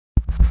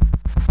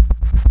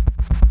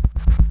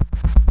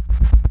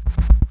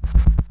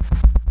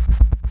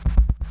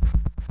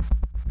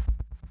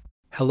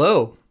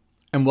Hello,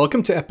 and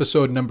welcome to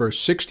episode number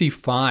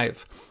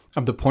 65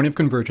 of the Point of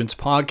Convergence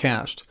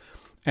podcast.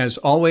 As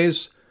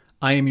always,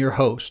 I am your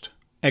host,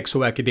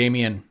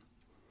 Exo-Academian.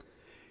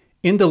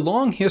 In the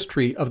long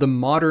history of the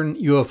modern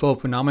UFO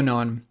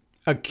phenomenon,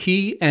 a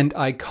key and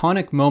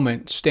iconic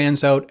moment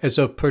stands out as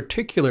of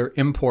particular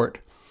import.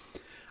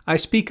 I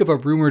speak of a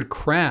rumored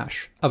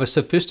crash of a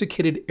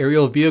sophisticated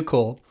aerial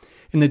vehicle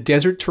in the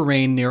desert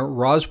terrain near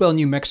Roswell,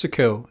 New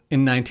Mexico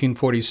in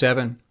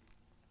 1947.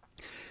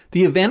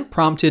 The event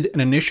prompted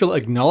an initial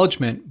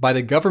acknowledgement by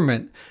the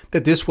government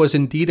that this was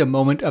indeed a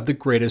moment of the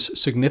greatest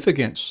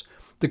significance,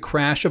 the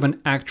crash of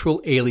an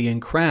actual alien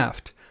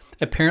craft,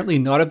 apparently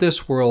not of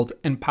this world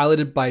and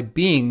piloted by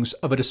beings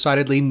of a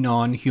decidedly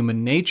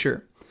non-human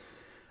nature.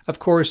 Of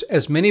course,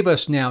 as many of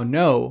us now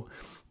know,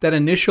 that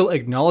initial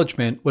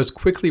acknowledgement was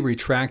quickly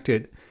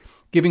retracted,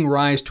 giving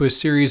rise to a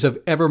series of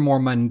ever more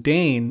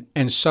mundane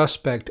and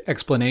suspect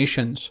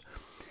explanations,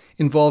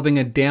 involving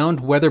a downed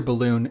weather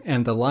balloon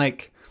and the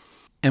like.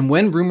 And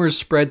when rumors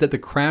spread that the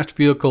crashed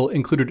vehicle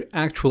included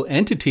actual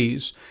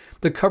entities,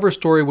 the cover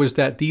story was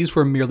that these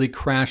were merely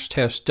crash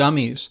test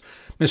dummies,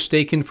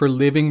 mistaken for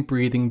living,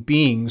 breathing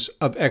beings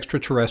of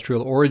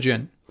extraterrestrial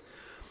origin.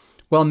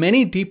 While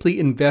many deeply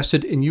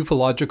invested in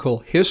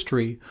ufological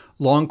history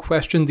long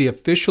questioned the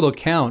official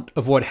account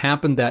of what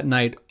happened that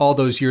night all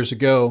those years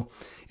ago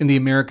in the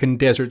American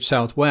desert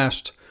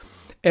Southwest,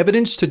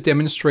 evidence to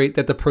demonstrate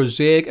that the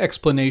prosaic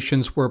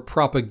explanations were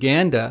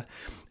propaganda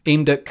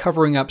aimed at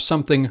covering up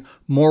something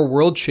more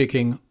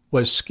world-shaking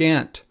was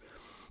scant.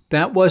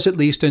 That was at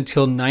least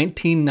until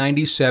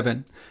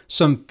 1997,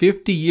 some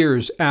 50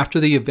 years after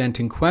the event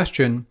in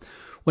question,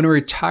 when a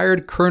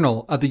retired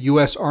colonel of the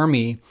U.S.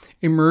 Army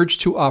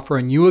emerged to offer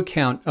a new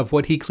account of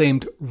what he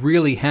claimed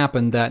really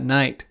happened that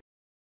night.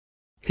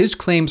 His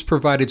claims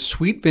provided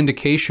sweet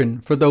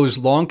vindication for those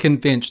long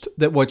convinced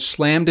that what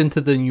slammed into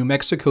the New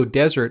Mexico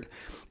desert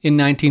in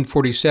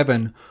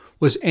 1947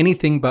 was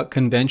anything but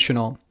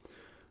conventional.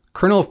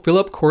 Colonel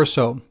Philip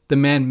Corso, the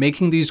man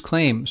making these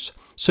claims,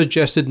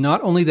 suggested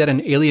not only that an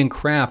alien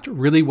craft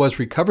really was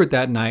recovered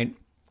that night,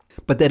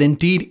 but that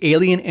indeed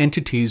alien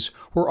entities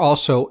were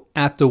also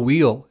at the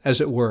wheel,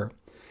 as it were.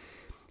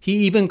 He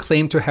even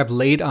claimed to have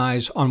laid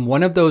eyes on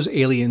one of those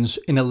aliens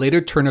in a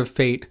later turn of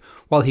fate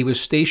while he was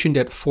stationed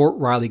at Fort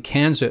Riley,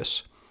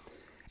 Kansas.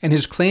 And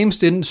his claims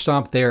didn't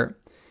stop there.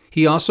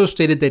 He also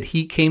stated that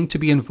he came to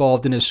be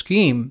involved in a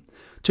scheme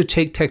to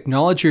take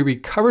technology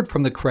recovered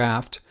from the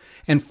craft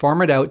and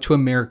farm it out to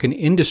American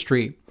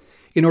industry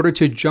in order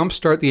to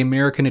jumpstart the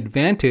American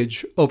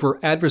advantage over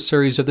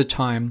adversaries of the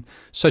time,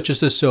 such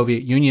as the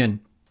Soviet Union.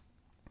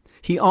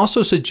 He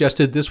also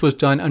suggested this was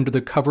done under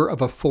the cover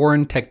of a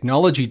foreign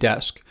technology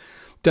desk,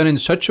 done in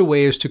such a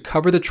way as to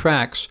cover the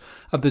tracks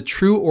of the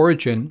true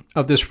origin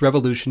of this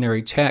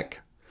revolutionary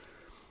tech.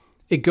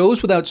 It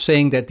goes without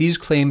saying that these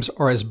claims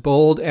are as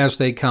bold as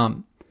they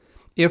come.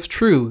 If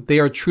true, they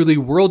are truly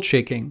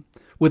world-shaking,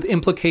 with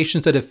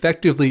implications that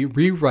effectively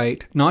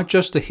rewrite not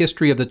just the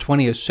history of the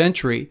 20th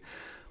century,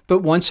 but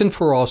once and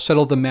for all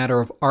settle the matter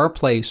of our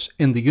place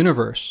in the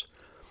universe.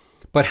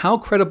 But how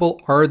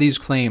credible are these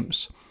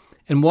claims,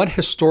 and what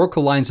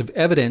historical lines of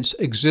evidence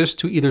exist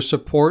to either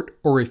support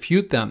or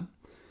refute them?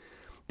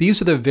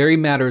 These are the very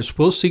matters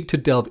we'll seek to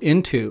delve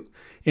into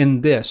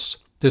in this,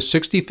 the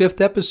 65th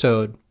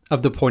episode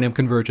of the Point of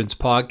Convergence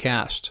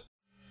podcast.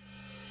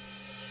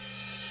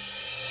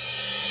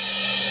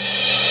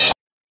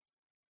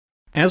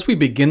 As we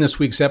begin this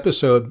week's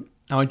episode,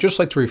 I would just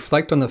like to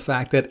reflect on the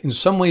fact that in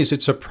some ways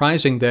it's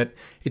surprising that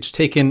it's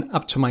taken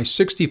up to my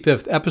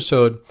 65th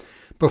episode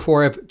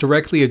before I've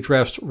directly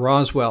addressed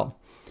Roswell.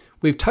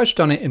 We've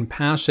touched on it in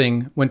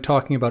passing when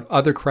talking about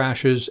other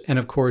crashes and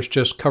of course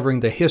just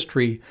covering the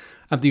history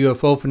of the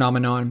UFO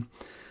phenomenon.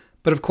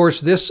 But of course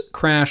this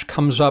crash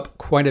comes up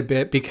quite a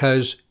bit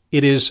because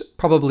it is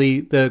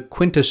probably the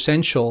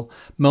quintessential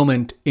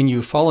moment in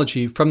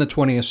ufology from the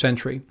 20th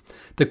century,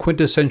 the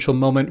quintessential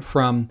moment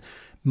from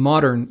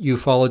modern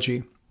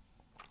ufology.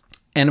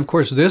 And of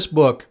course, this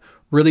book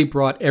really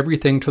brought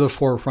everything to the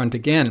forefront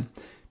again,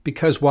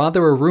 because while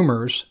there were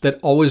rumors that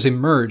always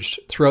emerged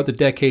throughout the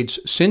decades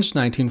since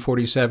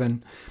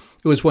 1947,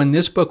 it was when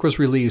this book was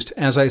released,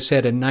 as I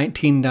said, in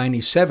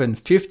 1997,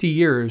 50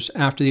 years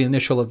after the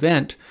initial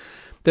event,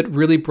 that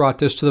really brought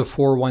this to the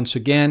fore once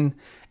again,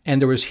 and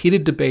there was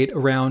heated debate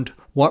around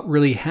what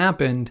really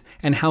happened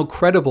and how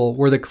credible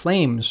were the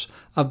claims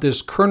of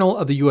this colonel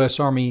of the U.S.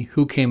 Army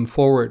who came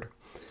forward.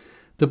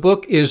 The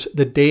book is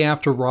The Day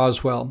After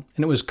Roswell,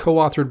 and it was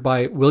co-authored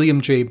by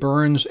William J.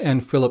 Burns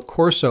and Philip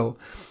Corso.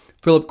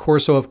 Philip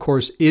Corso, of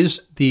course,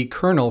 is the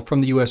colonel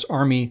from the U.S.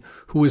 Army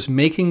who was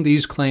making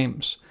these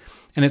claims,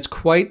 and it's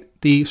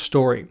quite the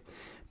story.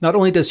 Not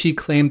only does he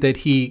claim that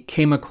he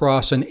came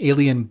across an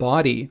alien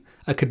body,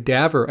 a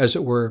cadaver as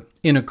it were,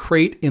 in a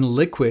crate in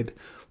liquid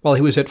while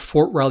he was at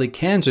Fort Riley,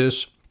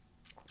 Kansas,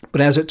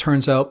 but as it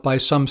turns out, by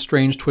some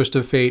strange twist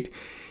of fate,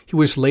 he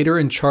was later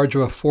in charge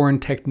of a foreign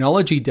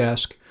technology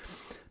desk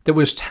that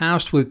was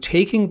tasked with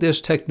taking this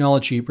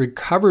technology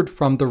recovered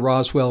from the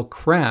Roswell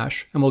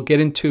crash, and we'll get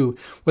into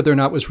whether or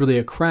not it was really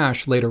a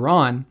crash later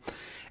on,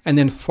 and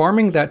then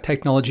farming that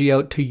technology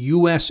out to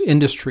U.S.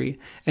 industry,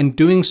 and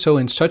doing so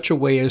in such a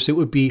way as it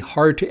would be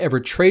hard to ever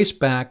trace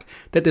back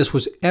that this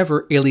was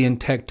ever alien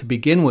tech to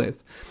begin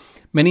with.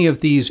 Many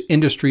of these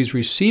industries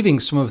receiving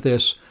some of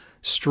this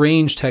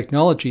strange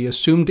technology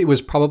assumed it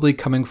was probably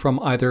coming from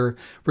either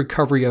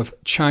recovery of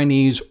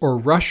Chinese or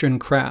Russian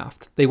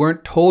craft. They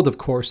weren't told, of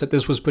course, that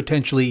this was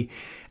potentially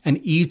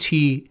an ET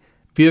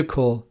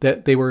vehicle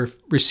that they were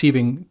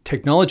receiving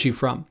technology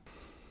from.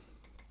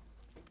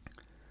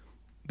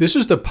 This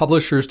is the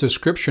publisher's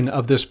description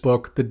of this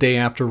book, The Day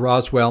After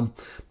Roswell,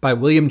 by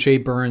William J.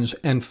 Burns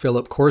and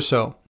Philip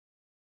Corso.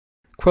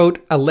 Quote,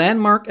 "A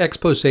landmark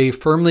expose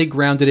firmly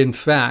grounded in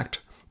fact,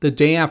 The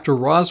Day After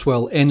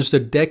Roswell ends the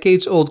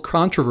decades-old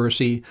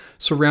controversy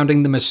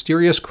surrounding the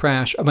mysterious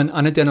crash of an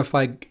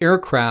unidentified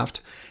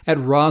aircraft at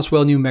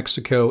Roswell, New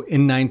Mexico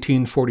in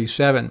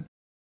 1947.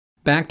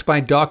 Backed by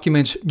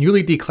documents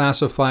newly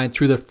declassified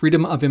through the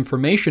Freedom of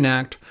Information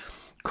Act,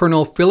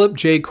 Colonel Philip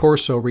J.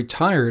 Corso,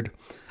 retired,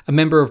 a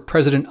member of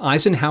President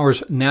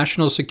Eisenhower's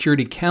National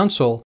Security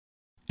Council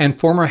and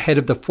former head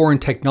of the Foreign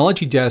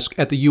Technology Desk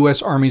at the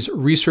U.S. Army's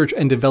Research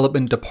and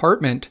Development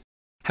Department,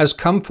 has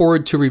come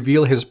forward to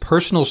reveal his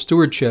personal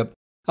stewardship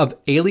of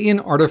alien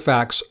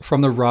artifacts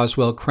from the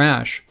Roswell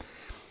crash.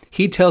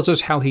 He tells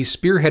us how he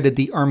spearheaded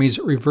the Army's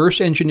reverse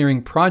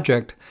engineering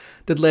project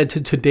that led to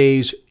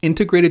today's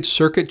integrated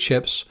circuit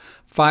chips,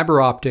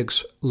 fiber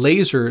optics,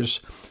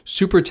 lasers,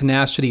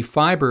 supertenacity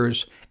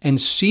fibers, and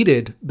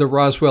seeded the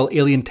Roswell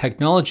alien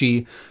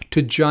technology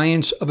to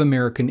giants of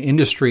American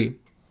industry.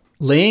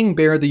 Laying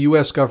bare the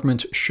U.S.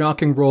 government's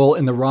shocking role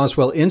in the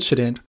Roswell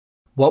incident,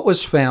 what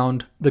was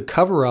found, the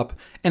cover-up,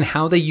 and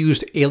how they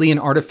used alien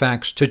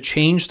artifacts to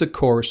change the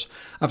course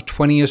of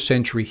 20th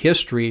century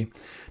history,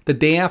 The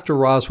Day After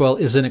Roswell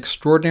is an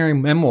extraordinary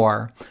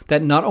memoir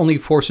that not only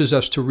forces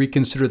us to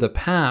reconsider the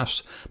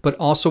past, but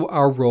also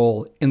our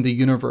role in the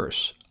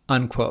universe."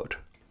 Unquote.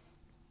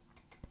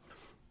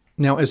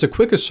 Now, as a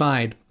quick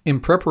aside, in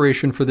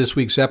preparation for this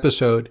week's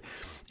episode,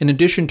 in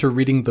addition to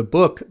reading the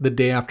book, The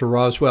Day After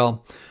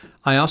Roswell,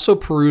 I also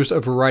perused a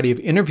variety of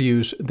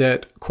interviews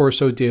that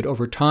Corso did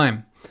over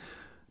time.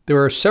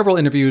 There are several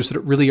interviews that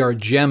really are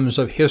gems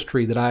of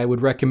history that I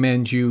would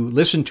recommend you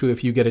listen to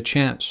if you get a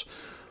chance.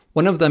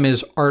 One of them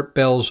is Art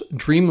Bell's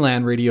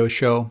Dreamland radio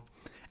show,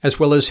 as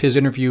well as his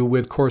interview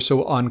with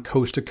Corso on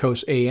Coast to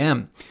Coast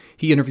AM.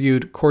 He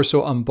interviewed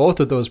Corso on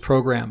both of those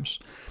programs.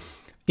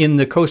 In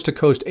the Coast to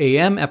Coast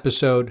AM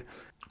episode,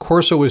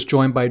 Corso was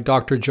joined by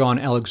Dr. John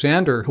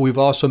Alexander, who we've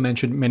also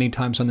mentioned many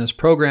times on this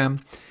program.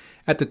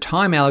 At the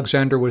time,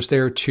 Alexander was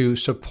there to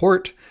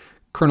support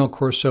Colonel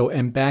Corso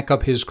and back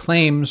up his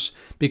claims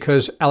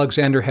because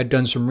Alexander had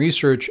done some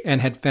research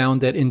and had found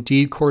that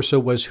indeed Corso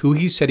was who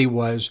he said he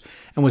was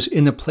and was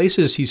in the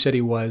places he said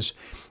he was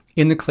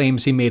in the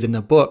claims he made in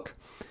the book.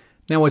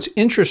 Now, what's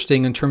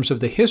interesting in terms of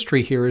the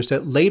history here is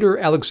that later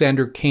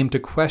Alexander came to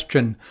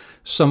question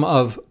some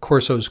of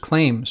Corso's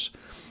claims.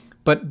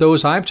 But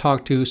those I've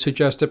talked to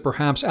suggest that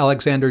perhaps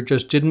Alexander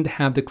just didn't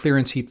have the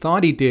clearance he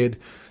thought he did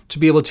to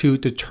be able to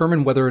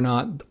determine whether or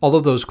not all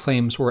of those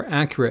claims were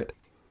accurate.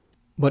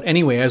 But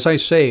anyway, as I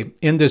say,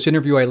 in this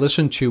interview I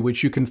listened to,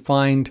 which you can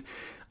find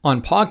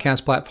on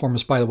podcast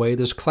platforms, by the way,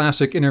 this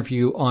classic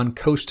interview on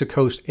Coast to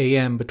Coast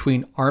AM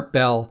between Art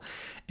Bell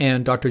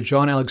and Dr.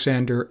 John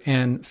Alexander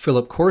and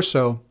Philip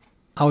Corso,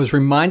 I was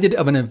reminded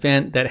of an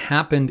event that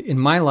happened in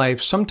my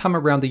life sometime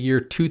around the year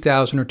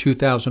 2000 or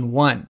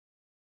 2001.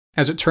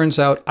 As it turns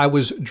out, I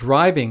was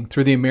driving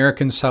through the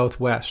American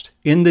Southwest,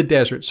 in the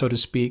desert, so to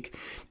speak,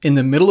 in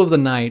the middle of the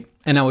night,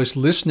 and I was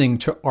listening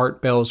to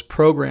Art Bell's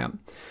program.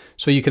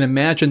 So you can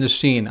imagine the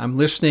scene. I'm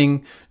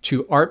listening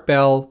to Art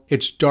Bell.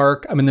 It's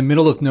dark. I'm in the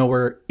middle of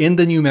nowhere in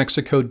the New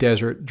Mexico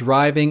desert,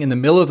 driving in the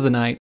middle of the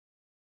night.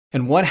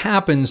 And what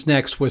happens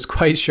next was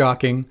quite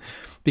shocking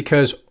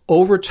because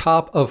over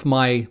top of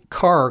my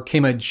car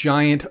came a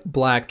giant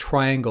black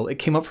triangle. It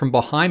came up from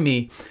behind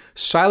me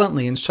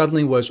silently and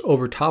suddenly was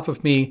over top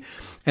of me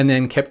and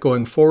then kept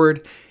going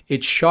forward.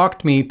 It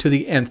shocked me to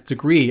the nth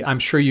degree, I'm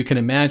sure you can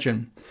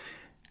imagine.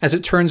 As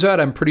it turns out,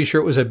 I'm pretty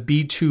sure it was a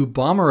B-2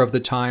 bomber of the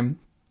time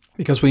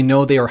because we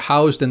know they are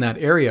housed in that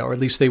area, or at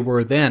least they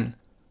were then.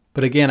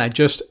 But again, I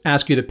just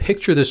ask you to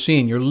picture the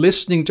scene. You're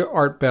listening to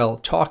Art Bell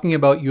talking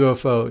about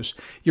UFOs.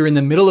 You're in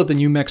the middle of the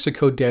New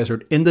Mexico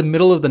desert, in the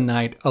middle of the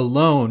night,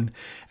 alone,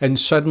 and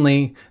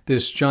suddenly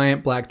this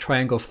giant black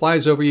triangle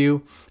flies over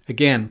you.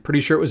 Again,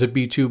 pretty sure it was a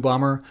B-2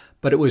 bomber,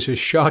 but it was a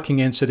shocking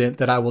incident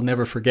that I will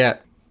never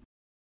forget.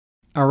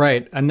 All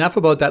right, enough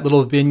about that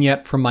little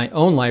vignette from my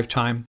own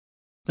lifetime.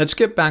 Let's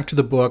get back to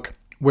the book,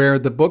 where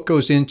the book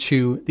goes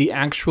into the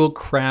actual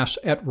crash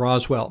at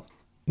Roswell.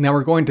 Now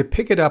we're going to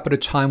pick it up at a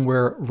time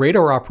where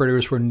radar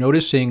operators were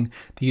noticing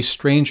these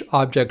strange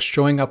objects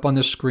showing up on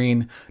the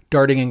screen,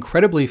 darting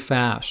incredibly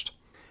fast.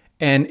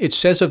 And it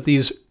says of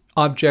these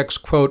objects,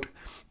 quote,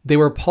 "They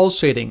were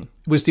pulsating.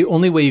 It was the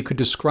only way you could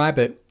describe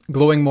it.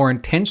 glowing more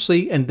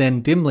intensely and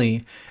then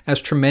dimly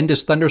as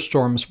tremendous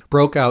thunderstorms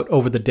broke out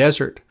over the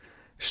desert.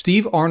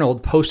 Steve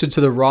Arnold, posted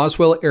to the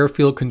Roswell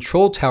Airfield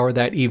Control Tower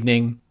that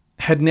evening,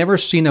 had never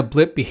seen a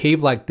blip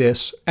behave like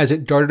this as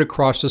it darted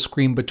across the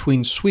screen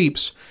between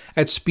sweeps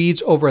at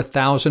speeds over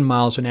 1,000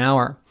 miles an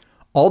hour.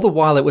 All the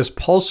while it was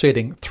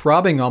pulsating,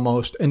 throbbing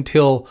almost,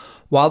 until,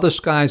 while the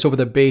skies over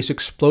the base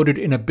exploded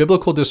in a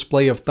biblical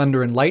display of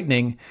thunder and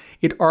lightning,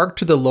 it arced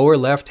to the lower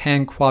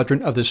left-hand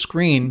quadrant of the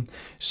screen,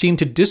 seemed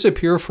to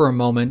disappear for a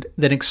moment,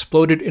 then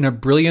exploded in a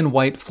brilliant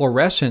white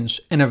fluorescence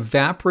and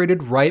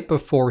evaporated right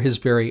before his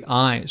very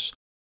eyes.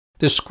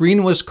 The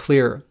screen was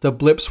clear, the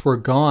blips were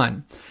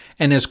gone,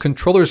 and as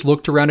controllers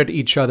looked around at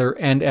each other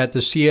and at the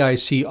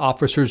CAIC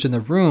officers in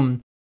the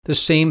room, the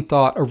same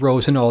thought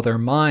arose in all their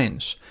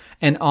minds.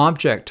 An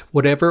object,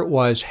 whatever it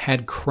was,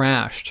 had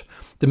crashed.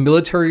 The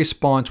military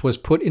response was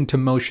put into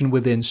motion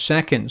within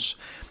seconds.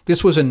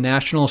 This was a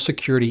national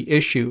security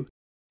issue.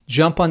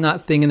 Jump on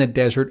that thing in the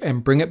desert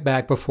and bring it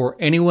back before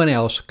anyone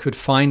else could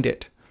find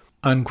it."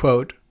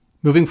 Unquote.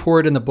 Moving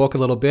forward in the book a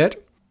little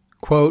bit,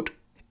 quote,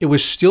 "It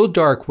was still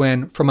dark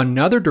when, from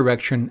another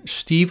direction,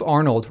 Steve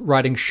Arnold,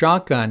 riding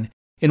shotgun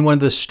in one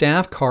of the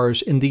staff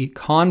cars in the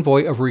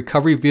convoy of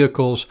recovery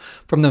vehicles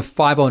from the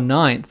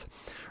 509th,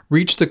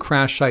 reached the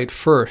crash site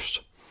first.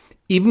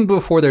 Even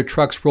before their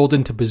trucks rolled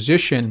into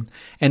position,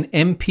 an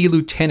MP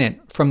lieutenant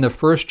from the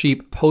first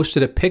Jeep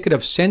posted a picket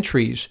of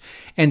sentries,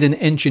 and an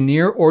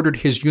engineer ordered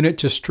his unit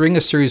to string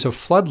a series of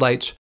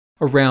floodlights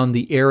around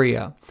the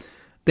area.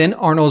 Then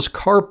Arnold's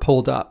car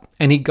pulled up,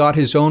 and he got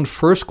his own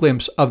first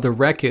glimpse of the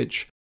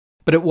wreckage.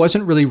 But it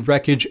wasn't really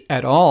wreckage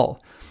at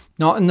all,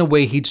 not in the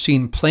way he'd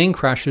seen plane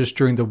crashes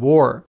during the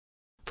war.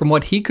 From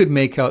what he could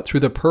make out through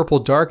the purple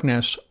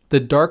darkness, the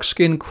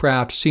dark-skinned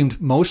craft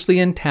seemed mostly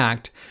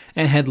intact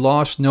and had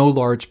lost no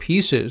large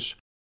pieces.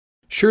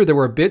 Sure, there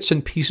were bits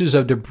and pieces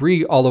of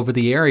debris all over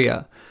the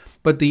area,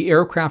 but the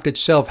aircraft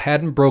itself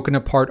hadn't broken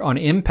apart on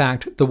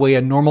impact the way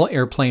a normal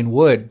airplane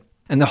would,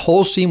 and the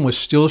whole scene was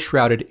still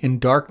shrouded in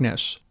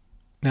darkness.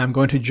 Now I'm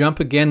going to jump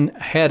again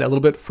ahead a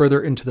little bit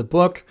further into the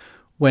book,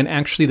 when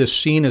actually the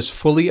scene is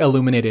fully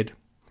illuminated.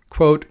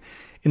 Quote,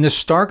 "In the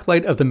stark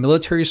light of the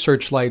military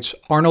searchlights,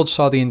 Arnold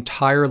saw the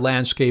entire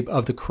landscape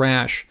of the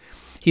crash.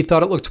 He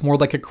thought it looked more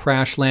like a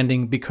crash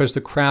landing because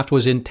the craft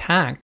was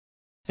intact,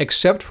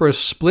 except for a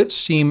split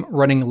seam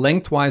running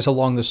lengthwise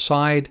along the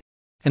side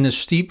and the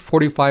steep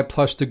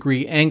 45+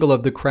 degree angle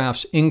of the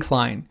craft's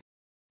incline.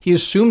 He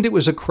assumed it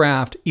was a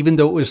craft, even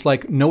though it was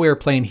like no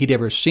airplane he'd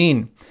ever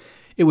seen.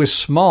 It was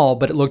small,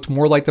 but it looked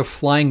more like the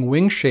flying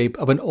wing shape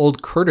of an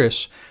old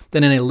Curtiss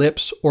than an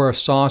ellipse or a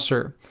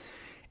saucer.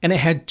 And it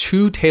had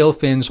 2 tail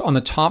fins on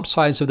the top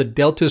sides of the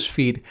delta's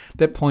feet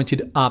that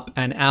pointed up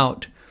and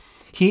out.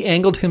 He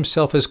angled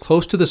himself as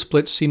close to the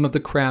split seam of the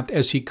craft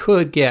as he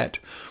could get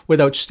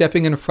without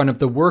stepping in front of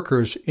the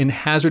workers in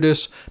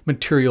hazardous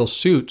material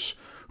suits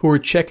who were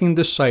checking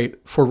the site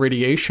for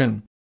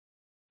radiation.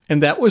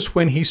 And that was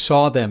when he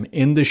saw them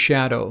in the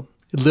shadow,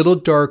 little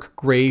dark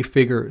gray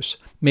figures,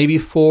 maybe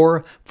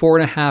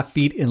 4.5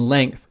 feet in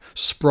length,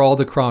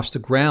 sprawled across the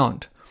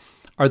ground.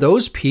 Are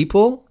those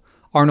people?"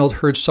 Arnold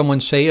heard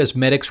someone say as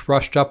medics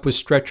rushed up with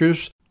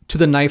stretchers to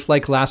the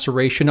knife-like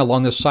laceration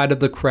along the side of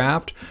the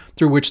craft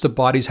through which the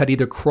bodies had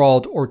either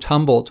crawled or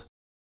tumbled.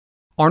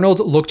 Arnold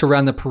looked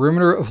around the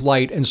perimeter of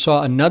light and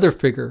saw another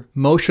figure,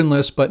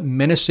 motionless but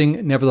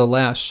menacing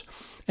nevertheless,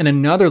 and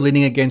another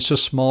leaning against a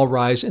small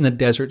rise in the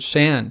desert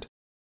sand.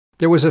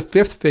 There was a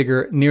 5th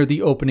figure near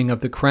the opening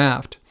of the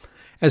craft.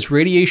 As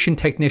radiation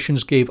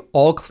technicians gave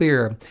all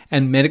clear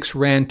and medics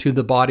ran to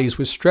the bodies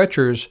with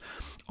stretchers,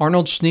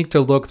 Arnold sneaked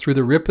a look through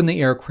the rip in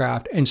the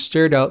aircraft and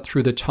stared out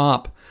through the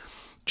top.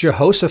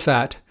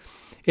 Jehoshaphat!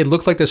 It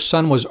looked like the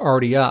sun was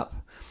already up.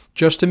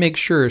 Just to make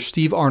sure,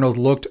 Steve Arnold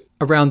looked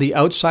around the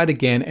outside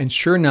again, and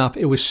sure enough,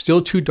 it was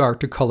still too dark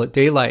to call it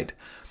daylight.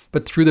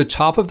 But through the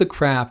top of the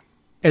craft,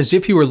 as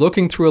if he were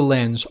looking through a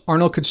lens,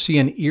 Arnold could see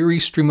an eerie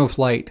stream of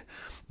light.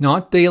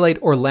 Not daylight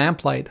or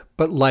lamplight,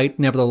 but light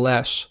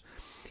nevertheless.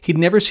 He'd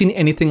never seen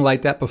anything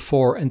like that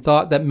before and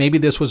thought that maybe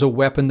this was a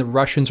weapon the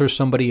Russians or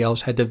somebody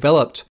else had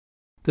developed.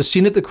 The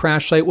scene at the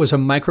crash site was a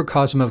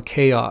microcosm of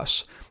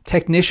chaos.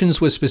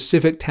 Technicians with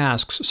specific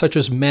tasks such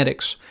as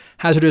medics,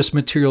 hazardous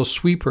material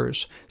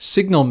sweepers,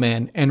 signal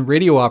men, and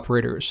radio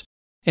operators,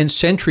 and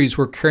sentries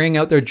were carrying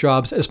out their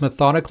jobs as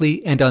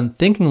methodically and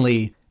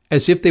unthinkingly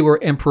as if they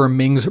were Emperor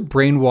Ming's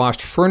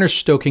brainwashed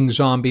furnace-stoking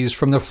zombies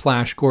from the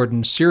Flash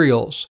Gordon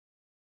serials.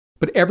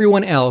 But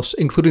everyone else,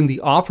 including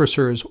the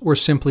officers, were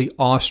simply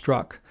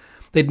awestruck.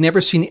 They'd never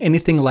seen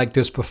anything like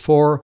this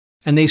before,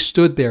 and they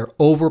stood there,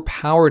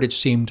 overpowered, it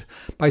seemed,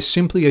 by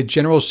simply a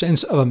general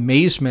sense of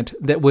amazement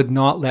that would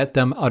not let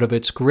them out of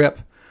its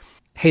grip.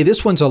 "Hey,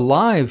 this one's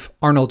alive,"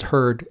 Arnold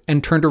heard,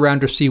 and turned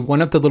around to see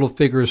one of the little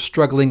figures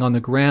struggling on the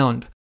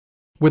ground.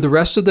 With the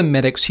rest of the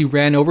medics, he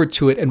ran over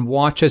to it and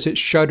watched as it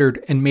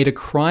shuddered and made a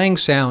crying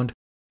sound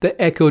that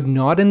echoed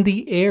not in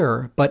the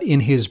air, but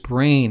in his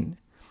brain.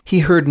 He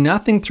heard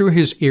nothing through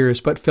his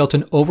ears but felt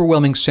an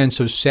overwhelming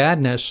sense of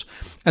sadness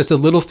as the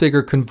little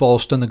figure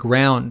convulsed on the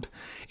ground,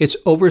 its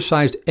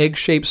oversized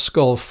egg-shaped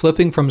skull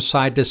flipping from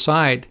side to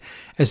side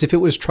as if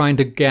it was trying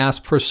to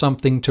gasp for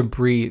something to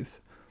breathe."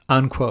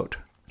 Unquote.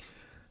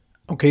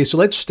 Okay, so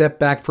let's step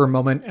back for a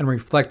moment and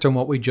reflect on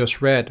what we just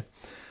read.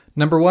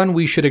 Number one,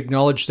 we should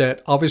acknowledge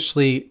that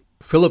obviously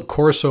Philip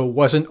Corso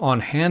wasn't on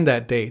hand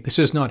that day. This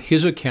is not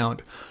his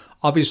account.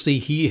 Obviously,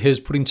 he is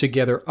putting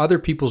together other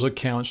people's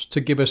accounts to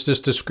give us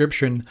this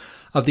description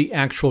of the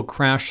actual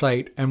crash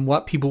site and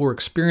what people were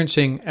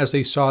experiencing as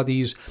they saw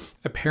these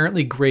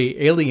apparently gray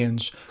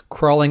aliens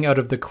crawling out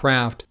of the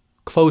craft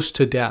close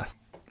to death.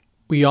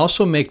 We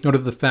also make note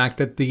of the fact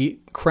that the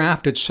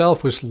craft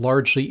itself was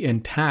largely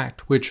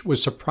intact, which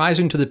was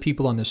surprising to the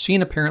people on the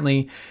scene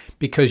apparently,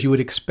 because you would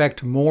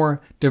expect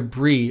more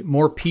debris,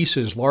 more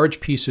pieces, large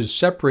pieces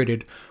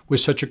separated with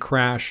such a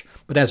crash.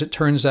 But as it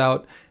turns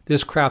out,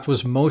 this craft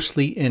was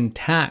mostly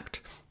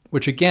intact,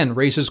 which again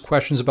raises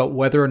questions about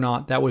whether or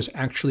not that was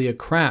actually a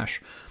crash.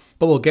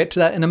 But we'll get to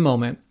that in a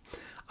moment.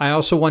 I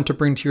also want to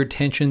bring to your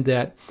attention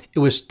that it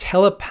was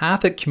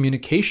telepathic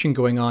communication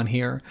going on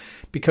here,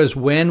 because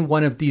when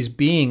one of these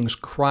beings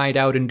cried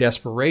out in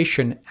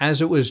desperation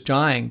as it was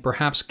dying,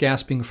 perhaps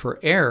gasping for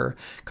air,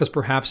 because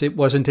perhaps it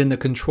wasn't in the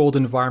controlled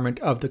environment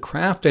of the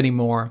craft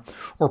anymore,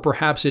 or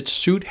perhaps its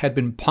suit had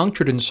been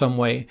punctured in some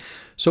way,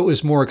 so it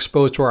was more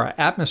exposed to our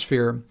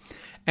atmosphere,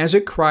 as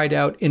it cried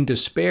out in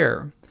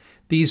despair,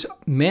 these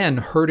men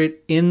heard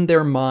it in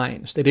their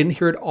minds. They didn't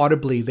hear it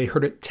audibly, they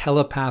heard it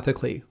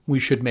telepathically. We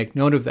should make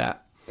note of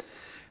that.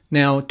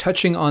 Now,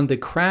 touching on the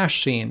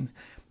crash scene,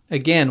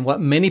 again,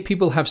 what many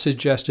people have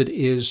suggested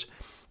is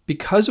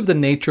because of the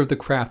nature of the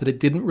craft, that it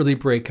didn't really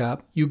break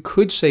up, you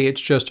could say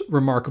it's just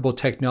remarkable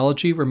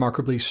technology,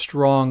 remarkably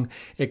strong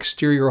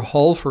exterior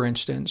hull, for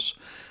instance.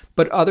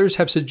 But others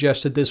have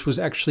suggested this was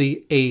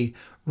actually a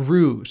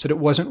ruse, that it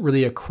wasn't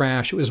really a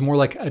crash. It was more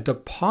like a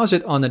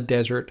deposit on the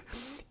desert,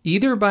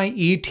 either by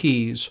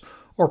ETs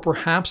or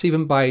perhaps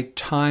even by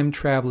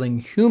time-traveling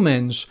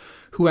humans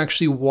who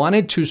actually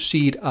wanted to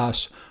seed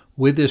us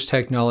with this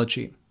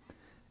technology.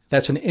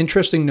 That's an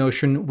interesting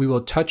notion. We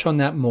will touch on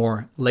that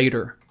more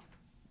later.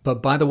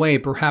 But by the way,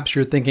 perhaps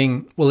you're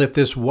thinking, well, if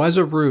this was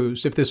a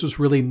ruse, if this was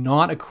really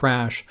not a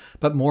crash,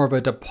 but more of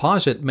a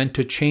deposit meant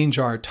to change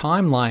our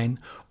timeline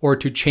or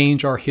to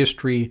change our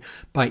history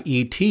by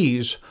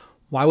ETs,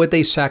 why would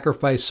they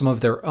sacrifice some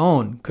of their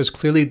own? Because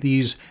clearly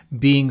these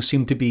beings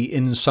seem to be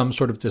in some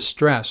sort of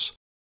distress.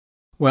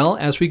 Well,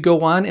 as we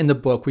go on in the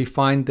book, we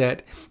find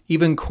that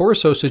even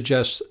Corso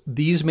suggests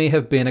these may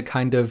have been a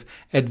kind of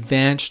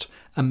advanced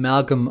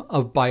amalgam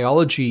of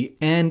biology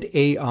and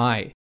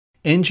AI,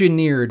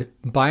 engineered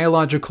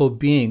biological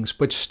beings,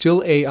 but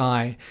still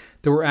AI,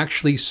 that were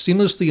actually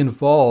seamlessly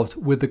involved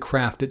with the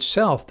craft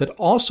itself, that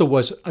also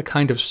was a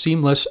kind of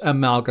seamless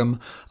amalgam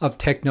of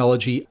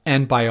technology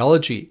and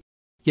biology.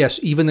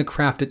 Yes, even the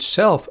craft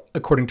itself,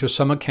 according to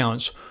some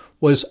accounts,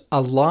 was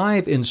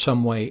alive in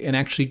some way and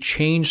actually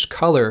changed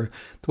color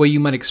the way you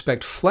might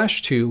expect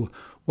flesh to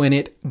when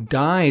it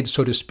died,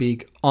 so to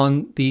speak,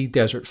 on the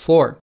desert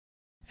floor.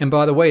 And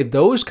by the way,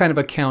 those kind of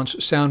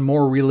accounts sound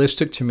more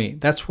realistic to me.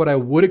 That's what I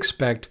would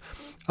expect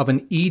of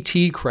an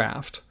ET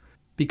craft,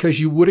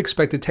 because you would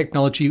expect the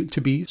technology to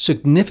be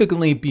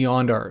significantly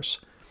beyond ours.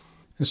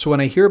 And so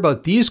when I hear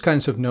about these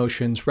kinds of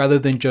notions, rather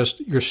than just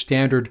your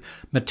standard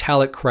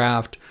metallic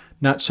craft,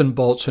 nuts and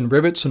bolts and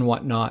rivets and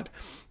whatnot,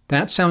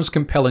 that sounds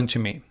compelling to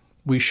me.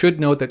 We should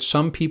note that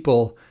some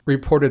people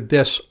reported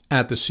this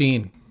at the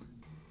scene.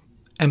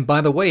 And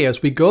by the way,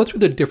 as we go through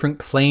the different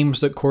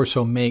claims that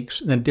Corso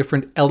makes and the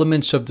different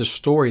elements of the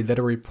story that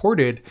are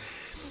reported,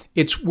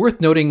 it's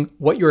worth noting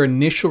what your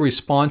initial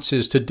response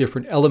is to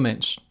different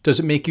elements.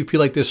 Does it make you feel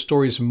like this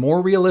story is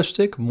more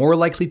realistic, more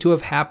likely to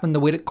have happened the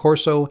way that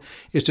Corso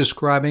is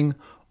describing,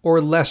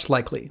 or less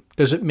likely?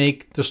 Does it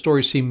make the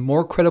story seem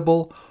more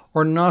credible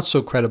or not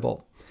so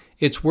credible?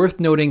 It's worth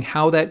noting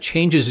how that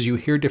changes as you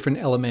hear different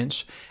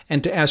elements,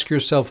 and to ask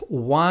yourself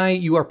why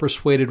you are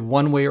persuaded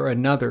one way or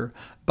another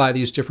by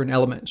these different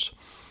elements.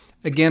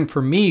 Again,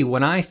 for me,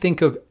 when I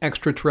think of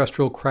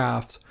extraterrestrial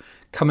craft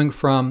coming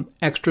from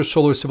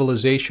extrasolar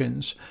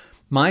civilizations,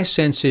 my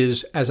sense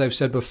is, as I've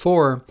said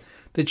before,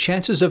 the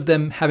chances of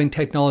them having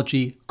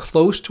technology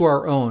close to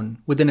our own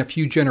within a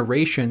few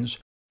generations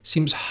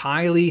seems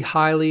highly,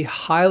 highly,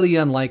 highly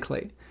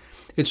unlikely.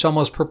 It's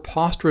almost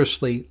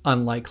preposterously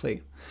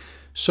unlikely.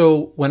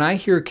 So when I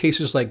hear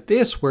cases like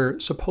this, where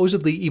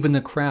supposedly even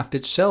the craft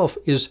itself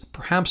is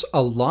perhaps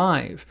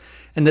alive,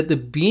 and that the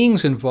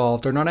beings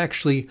involved are not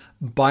actually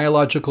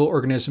biological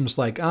organisms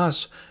like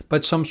us,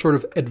 but some sort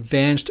of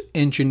advanced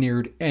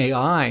engineered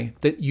AI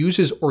that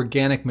uses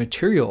organic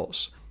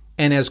materials.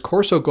 And as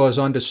Corso goes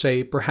on to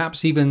say,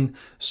 perhaps even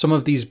some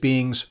of these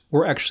beings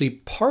were actually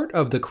part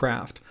of the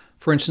craft.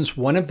 For instance,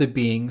 one of the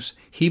beings,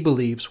 he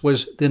believes,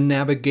 was the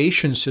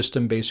navigation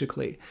system,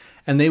 basically,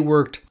 and they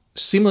worked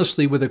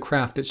seamlessly with the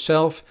craft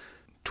itself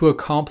to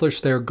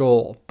accomplish their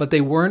goal. But they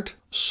weren't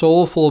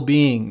soulful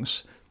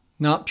beings.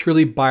 not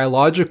purely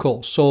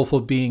biological,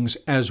 soulful beings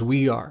as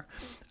we are.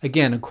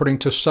 Again, according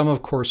to some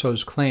of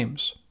Corso's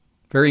claims.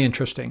 Very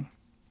interesting.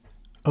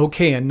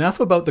 Okay, enough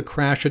about the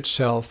crash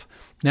itself.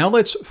 Now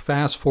let's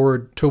fast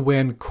forward to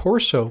when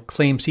Corso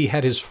claims he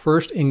had his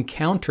first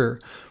encounter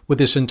with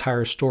this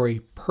entire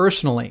story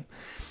personally.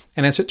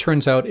 And as it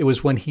turns out, it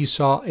was when he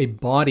saw a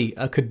body,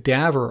 a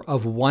cadaver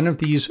of one of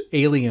these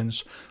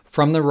aliens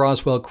from the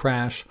Roswell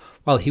crash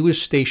while he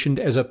was stationed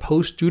as a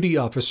post-duty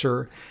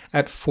officer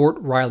at Fort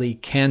Riley,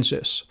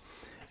 Kansas.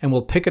 And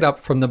we'll pick it up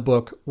from the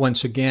book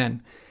once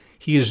again.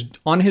 He is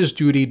on his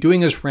duty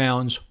doing his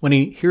rounds when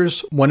he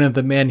hears one of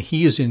the men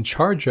he is in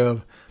charge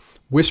of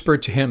whisper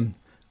to him,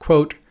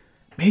 quote,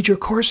 "Major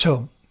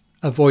Corso,"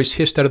 a voice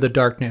hissed out of the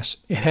darkness.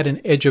 It had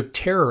an edge of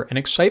terror and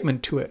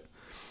excitement to it.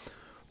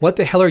 "What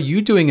the hell are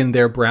you doing in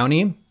there,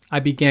 Brownie?" I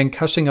began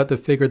cussing out the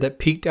figure that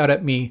peeked out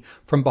at me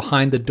from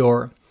behind the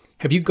door.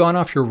 "Have you gone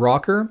off your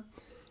rocker?"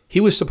 He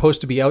was supposed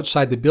to be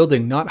outside the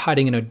building, not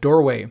hiding in a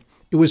doorway.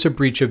 It was a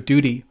breach of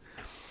duty.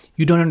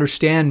 "You don't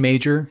understand,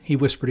 Major," he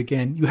whispered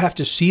again. "You have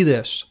to see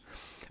this."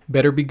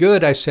 "Better be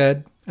good," I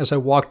said, as I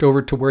walked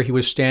over to where he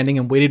was standing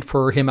and waited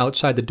for him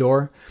outside the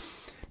door.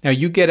 "Now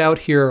you get out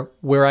here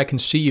where I can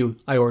see you,"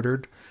 I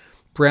ordered.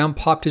 Brown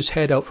popped his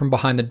head out from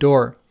behind the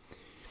door.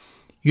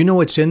 "You know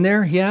what's in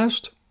there?" he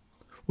asked.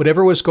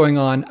 Whatever was going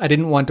on, I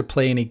didn't want to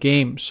play any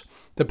games.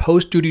 The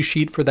post-duty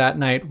sheet for that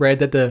night read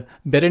that the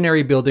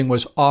veterinary building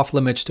was off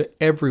limits to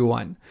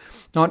everyone.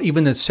 Not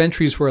even the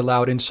sentries were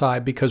allowed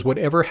inside because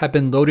whatever had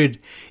been loaded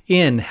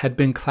in had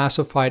been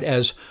classified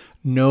as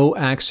no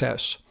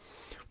access.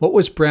 What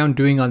was Brown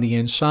doing on the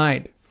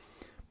inside?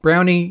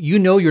 "Brownie, you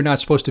know you're not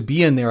supposed to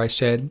be in there," I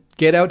said.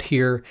 "Get out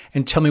here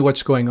and tell me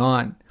what's going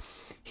on."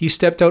 He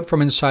stepped out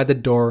from inside the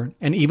door,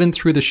 and even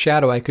through the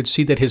shadow I could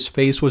see that his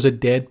face was a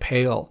dead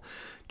pale,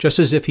 just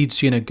as if he'd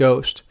seen a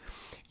ghost.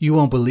 "You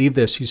won't believe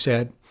this," he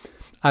said.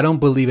 "I don't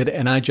believe it,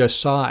 and I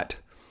just saw it."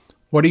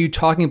 "What are you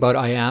talking about?"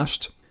 I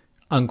asked.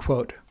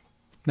 Unquote.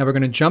 Now we're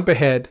going to jump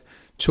ahead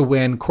to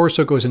when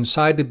Corso goes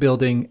inside the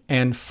building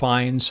and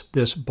finds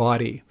this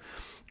body.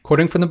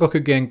 Quoting from the book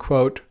again,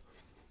 quote,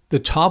 "The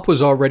top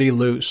was already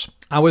loose.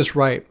 I was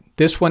right.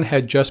 This one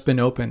had just been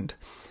opened.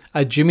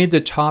 I jimmied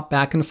the top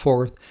back and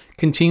forth,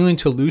 continuing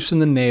to loosen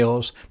the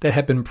nails that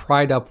had been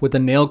pried up with a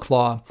nail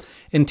claw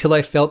until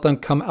I felt them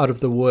come out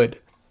of the wood."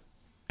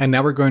 And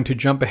now we're going to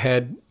jump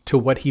ahead to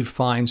what he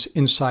finds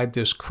inside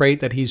this crate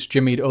that he's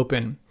jimmied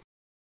open.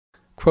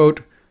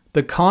 Quote,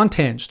 "The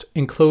contents,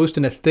 enclosed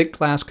in a thick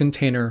glass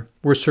container,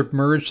 were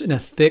submerged in a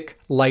thick,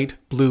 light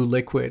blue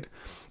liquid,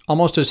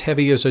 almost as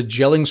heavy as a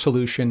gelling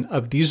solution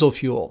of diesel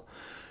fuel.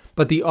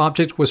 But the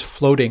object was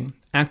floating,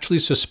 actually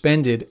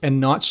suspended and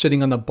not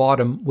sitting on the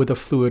bottom with a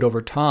fluid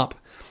over top,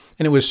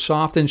 and it was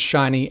soft and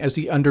shiny as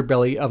the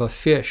underbelly of a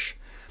fish.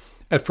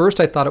 At first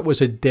I thought it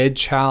was a dead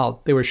child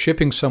they were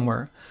shipping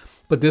somewhere,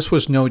 but this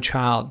was no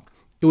child.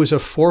 It was a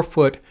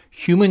 4-foot,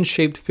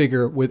 human-shaped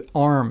figure with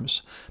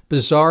arms,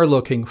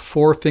 bizarre-looking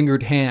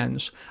 4-fingered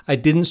hands, I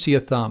didn't see a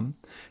thumb,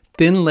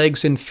 thin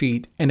legs and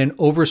feet, and an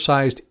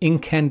oversized,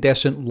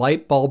 incandescent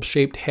light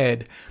bulb-shaped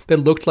head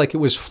that looked like it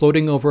was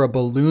floating over a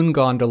balloon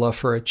gondola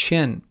for a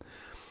chin.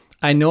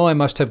 I know I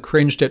must have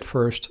cringed at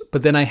first,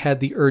 but then I had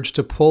the urge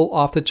to pull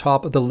off the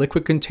top of the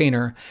liquid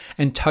container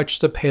and touch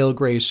the pale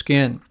gray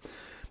skin.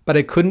 But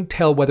I couldn't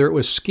tell whether it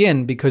was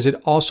skin because it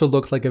also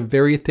looked like a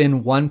very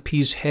thin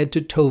one-piece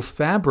head-to-toe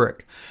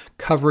fabric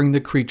covering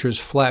the creature's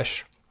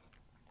flesh.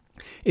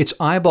 Its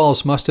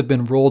eyeballs must have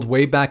been rolled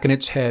way back in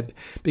its head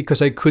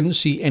because I couldn't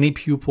see any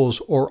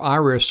pupils or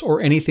iris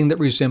or anything that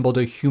resembled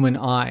a human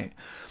eye.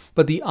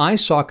 But the eye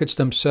sockets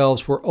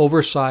themselves were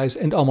oversized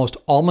and almost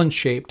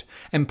almond-shaped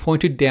and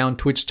pointed down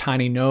to its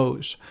tiny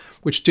nose,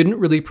 which didn't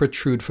really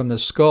protrude from the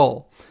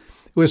skull.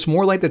 It was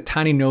more like the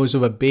tiny nose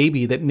of a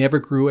baby that never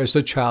grew as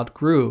the child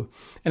grew,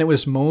 and it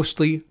was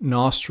mostly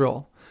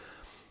nostril.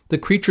 The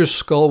creature's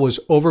skull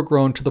was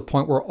overgrown to the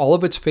point where all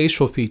of its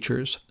facial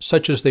features,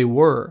 such as they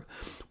were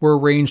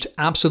arranged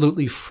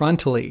absolutely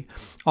frontally,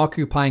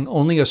 occupying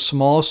only a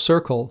small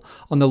circle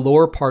on the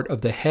lower part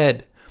of the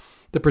head.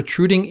 The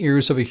protruding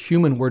ears of a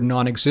human were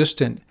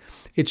non-existent.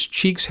 Its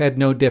cheeks had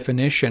no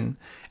definition,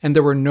 and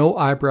there were no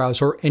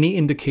eyebrows or any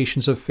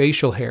indications of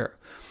facial hair.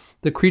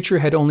 The creature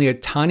had only a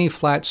tiny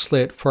flat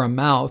slit for a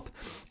mouth,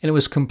 and it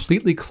was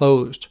completely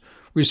closed,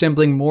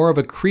 resembling more of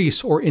a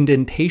crease or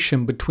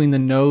indentation between the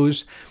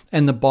nose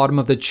and the bottom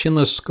of the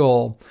chinless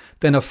skull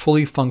than a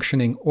fully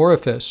functioning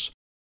orifice.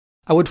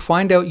 I would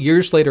find out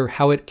years later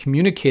how it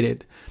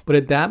communicated, but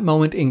at that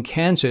moment in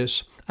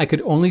Kansas, I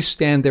could only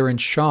stand there in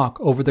shock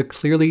over the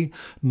clearly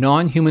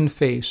non-human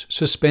face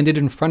suspended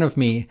in front of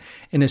me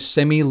in a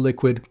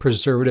semi-liquid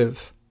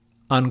preservative."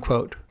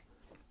 Unquote.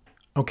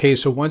 Okay,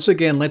 so once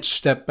again, let's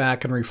step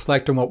back and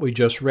reflect on what we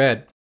just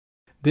read.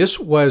 This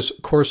was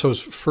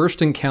Corso's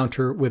first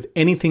encounter with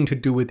anything to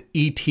do with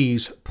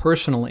ETs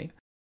personally.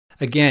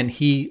 Again,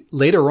 he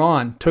later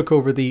on took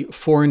over the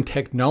foreign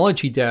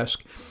technology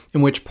desk,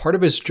 in which part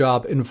of his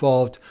job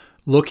involved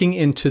looking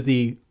into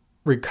the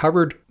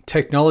recovered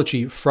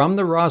technology from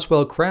the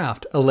Roswell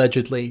craft,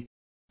 allegedly,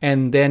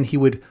 and then he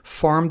would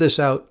farm this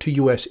out to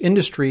U.S.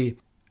 industry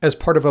as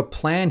part of a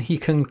plan he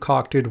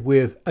concocted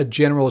with a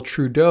General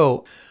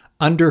Trudeau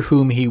under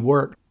whom he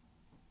worked.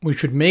 We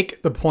should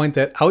make the point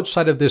that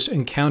outside of this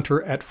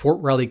encounter at Fort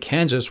Riley,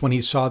 Kansas, when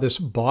he saw this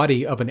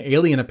body of an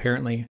alien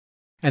apparently,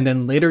 and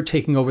then later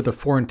taking over the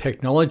foreign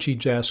technology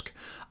desk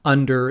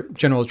under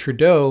General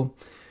Trudeau,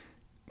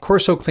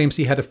 Corso claims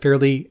he had a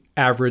fairly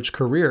average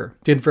career,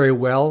 did very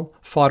well,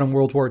 fought in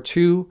World War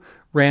II,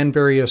 ran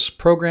various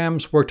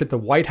programs, worked at the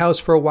White House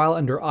for a while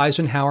under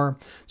Eisenhower.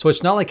 So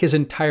it's not like his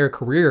entire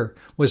career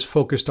was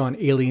focused on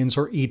aliens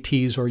or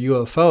ETs or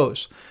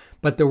UFOs.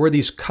 But there were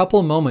these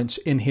couple moments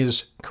in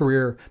his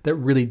career that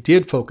really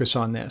did focus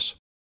on this.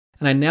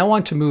 And I now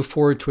want to move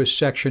forward to a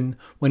section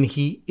when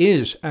he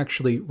is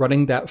actually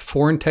running that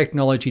foreign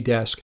technology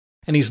desk,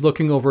 and he's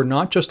looking over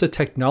not just the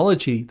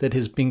technology that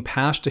is being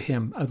passed to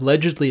him,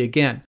 allegedly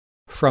again,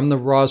 from the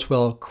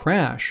Roswell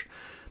crash,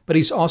 but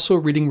he's also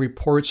reading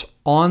reports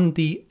on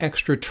the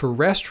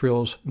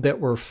extraterrestrials that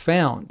were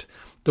found.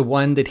 The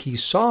one that he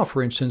saw,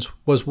 for instance,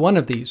 was one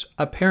of these,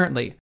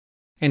 apparently.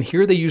 And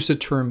here they use the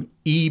term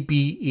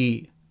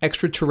EBE,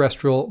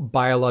 extraterrestrial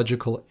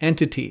biological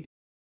entity.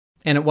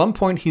 And at one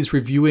point, he's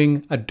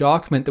reviewing a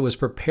document that was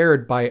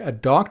prepared by a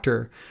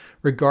doctor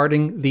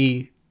regarding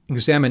the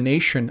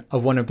examination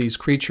of one of these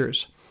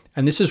creatures.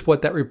 And this is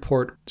what that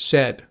report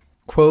said.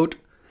 Quote,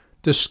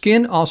 "The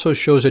skin also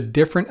shows a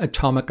different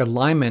atomic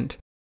alignment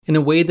in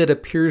a way that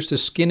appears the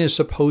skin is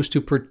supposed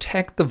to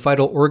protect the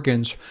vital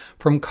organs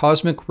from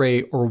cosmic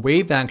ray or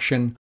wave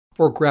action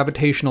or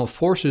gravitational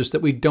forces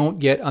that we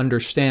don't yet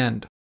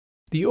understand.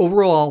 The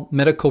overall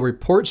medical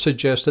report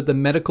suggests that the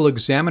medical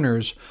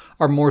examiners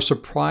are more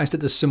surprised at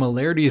the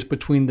similarities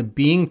between the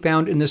being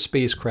found in the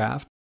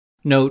spacecraft.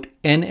 Note,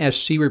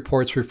 NSC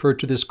reports refer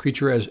to this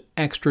creature as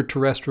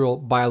extraterrestrial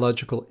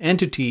biological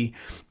entity,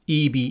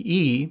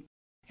 EBE,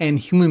 and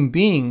human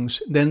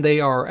beings than they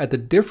are at the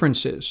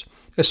differences,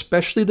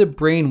 especially the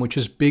brain, which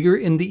is bigger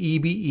in the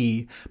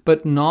EBE,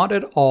 but not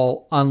at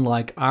all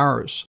unlike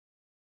ours.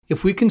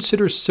 If we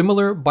consider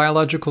similar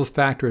biological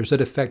factors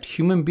that affect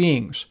human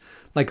beings,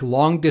 like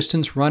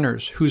long-distance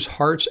runners whose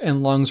hearts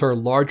and lungs are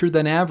larger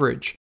than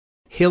average,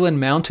 hill and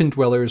mountain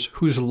dwellers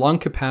whose lung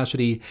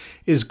capacity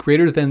is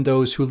greater than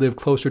those who live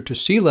closer to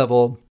sea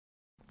level,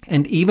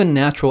 and even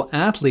natural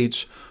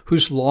athletes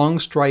whose long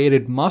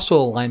striated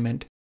muscle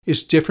alignment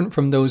is different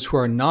from those who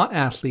are not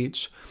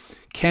athletes,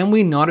 can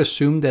we not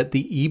assume that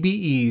the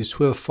EBEs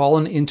who have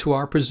fallen into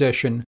our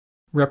possession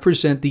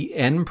represent the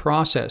end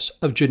process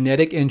of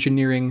genetic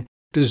engineering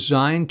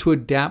designed to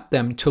adapt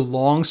them to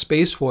long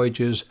space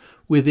voyages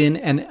within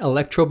an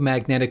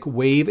electromagnetic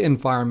wave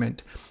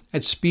environment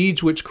at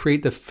speeds which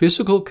create the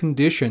physical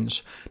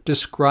conditions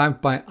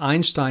described by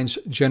Einstein's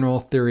general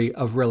theory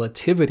of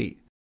relativity?"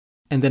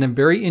 And then a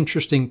very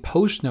interesting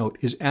postnote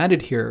is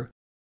added here.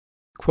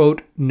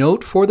 Quote,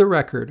 "Note for the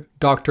record,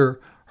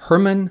 Dr.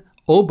 Herman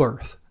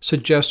Oberth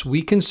suggests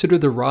we consider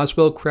the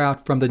Roswell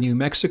craft from the New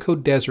Mexico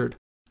desert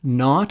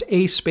not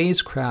a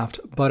spacecraft,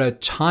 but a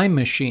time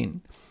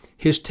machine.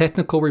 His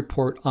technical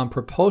report on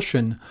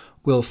propulsion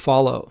will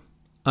follow."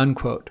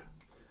 Unquote.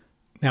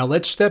 Now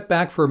let's step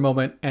back for a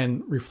moment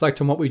and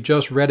reflect on what we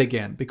just read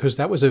again, because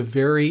that was a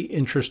very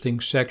interesting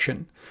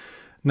section.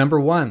 Number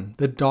one,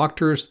 the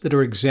doctors that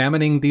are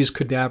examining these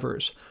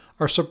cadavers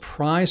are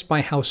surprised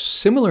by how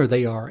similar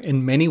they are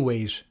in many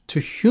ways to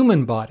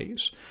human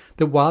bodies,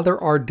 that while there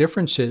are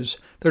differences,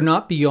 they're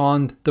not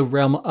beyond the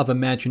realm of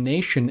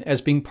imagination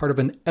as being part of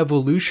an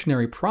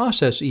evolutionary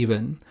process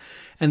even.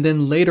 And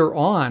then later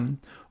on,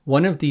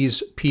 one of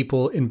these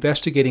people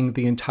investigating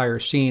the entire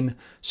scene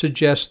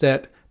suggests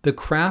that the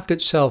craft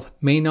itself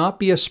may not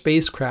be a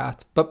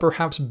spacecraft, but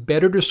perhaps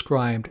better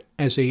described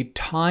as a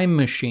time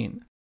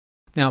machine.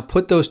 Now,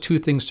 put those two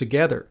things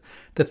together.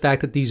 The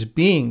fact that these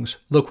beings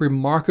look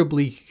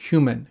remarkably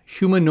human,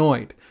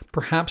 humanoid,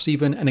 perhaps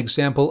even an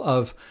example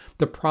of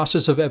the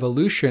process of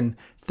evolution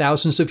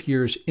thousands of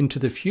years into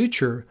the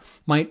future,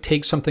 might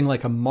take something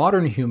like a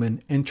modern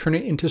human and turn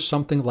it into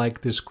something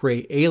like this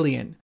gray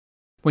alien.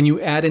 When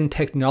you add in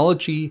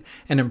technology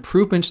and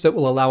improvements that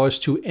will allow us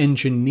to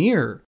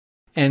engineer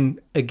and,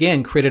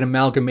 again, create an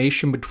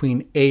amalgamation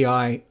between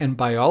AI and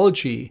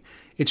biology,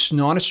 it's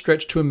not a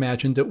stretch to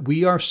imagine that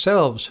we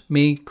ourselves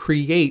may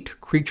create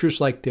creatures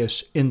like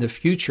this in the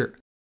future.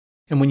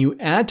 And when you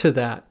add to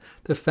that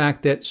the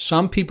fact that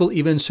some people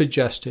even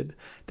suggested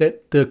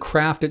that the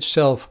craft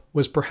itself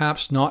was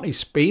perhaps not a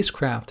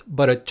spacecraft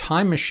but a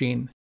time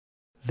machine,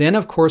 then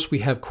of course we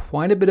have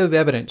quite a bit of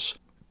evidence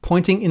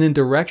pointing in the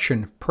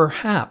direction,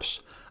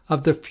 perhaps,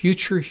 of the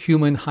future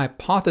human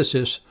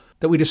hypothesis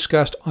that we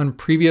discussed on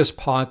previous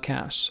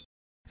podcasts.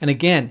 And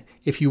again,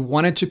 if you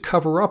wanted to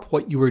cover up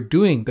what you were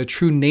doing, the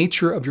true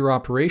nature of your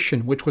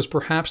operation, which was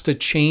perhaps to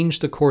change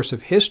the course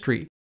of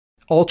history,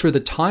 alter the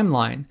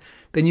timeline,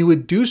 then you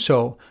would do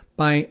so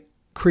by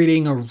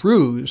creating a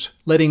ruse,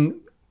 letting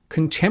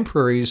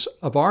contemporaries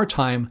of our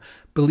time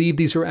believe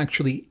these are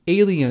actually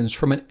aliens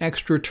from an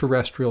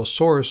extraterrestrial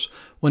source,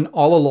 when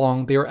all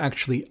along they are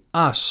actually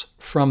us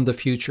from the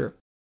future.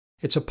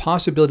 It's a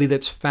possibility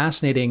that's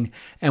fascinating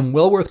and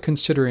well worth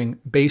considering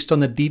based on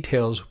the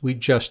details we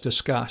just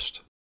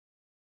discussed.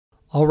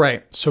 All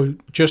right, so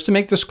just to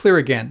make this clear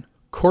again,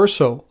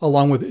 Corso,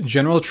 along with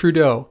General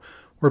Trudeau,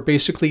 were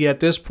basically at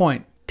this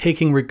point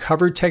taking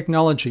recovered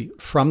technology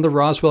from the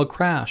Roswell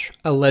crash,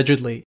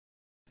 allegedly,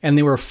 and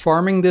they were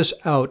farming this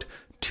out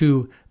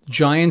to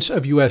giants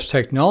of U.S.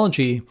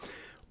 technology.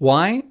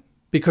 Why?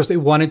 Because they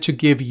wanted to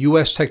give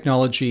U.S.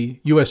 technology,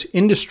 U.S.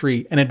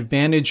 industry, an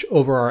advantage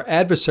over our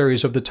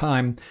adversaries of the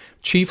time,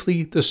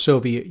 chiefly the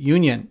Soviet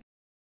Union.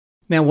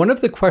 Now, one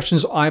of the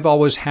questions I've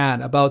always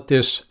had about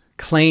this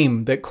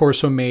claim that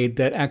Corso made,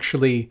 that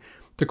actually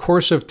the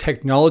course of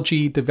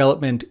technology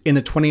development in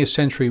the 20th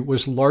century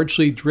was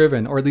largely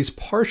driven, or at least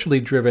partially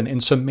driven in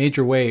some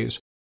major ways,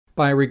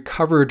 by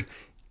recovered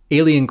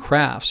alien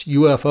crafts,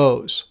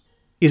 UFOs,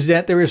 is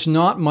that there is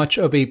not much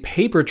of a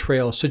paper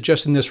trail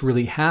suggesting this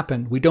really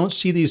happened. We don't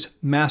see these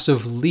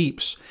massive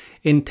leaps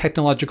in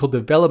technological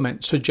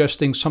development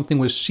suggesting something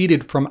was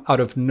seeded from out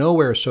of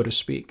nowhere, so to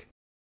speak.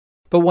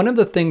 But one of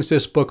the things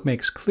this book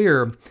makes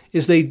clear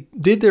is they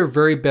did their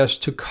very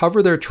best to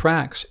cover their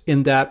tracks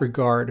in that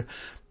regard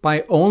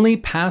by only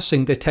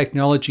passing the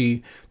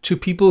technology to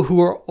people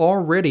who are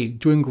already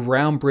doing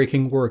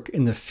groundbreaking work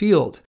in the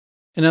field.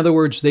 In other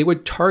words, they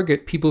would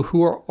target people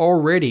who are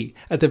already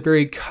at the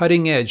very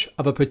cutting edge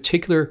of a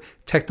particular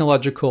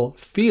technological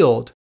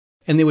field,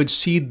 and they would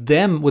seed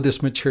them with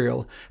this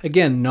material,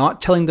 again,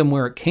 not telling them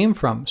where it came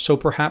from. So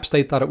perhaps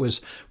they thought it was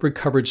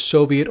recovered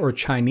Soviet or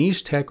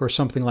Chinese tech or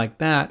something like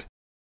that.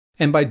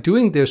 And by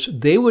doing this,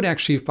 they would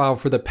actually file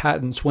for the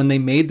patents when they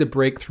made the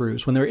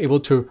breakthroughs, when they were able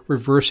to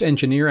reverse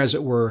engineer, as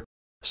it were,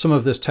 some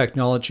of this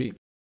technology.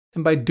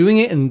 And by doing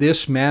it in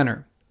this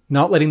manner,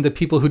 not letting the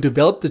people who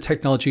developed the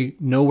technology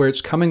know where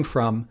it's coming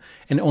from,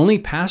 and only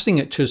passing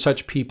it to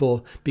such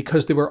people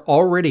because they were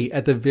already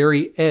at the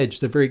very edge,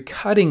 the very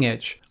cutting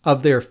edge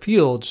of their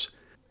fields,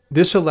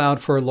 this allowed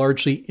for a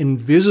largely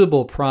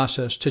invisible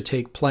process to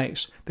take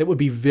place that would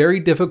be very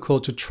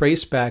difficult to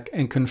trace back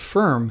and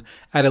confirm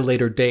at a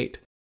later date.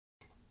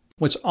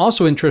 What's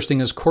also interesting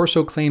is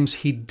Corso claims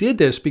he did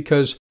this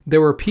because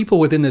there were people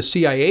within the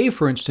CIA,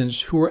 for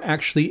instance, who were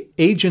actually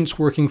agents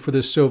working for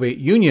the Soviet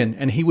Union,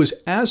 and he was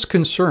as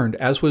concerned,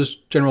 as was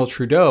General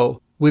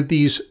Trudeau, with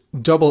these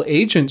double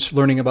agents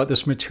learning about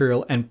this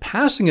material and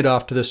passing it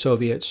off to the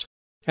Soviets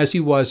as he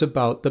was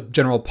about the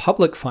general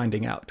public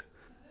finding out.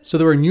 So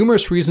there were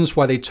numerous reasons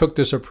why they took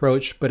this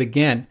approach, but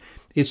again,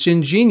 it's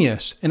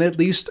ingenious and at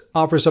least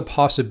offers a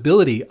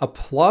possibility, a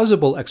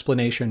plausible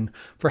explanation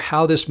for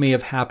how this may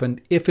have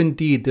happened if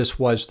indeed this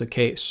was the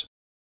case.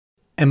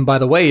 And by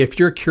the way, if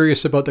you're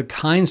curious about the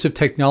kinds of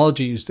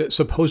technologies that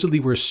supposedly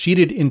were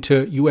seeded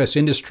into U.S.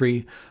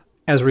 industry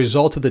as a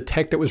result of the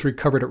tech that was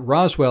recovered at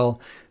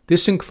Roswell,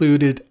 this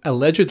included,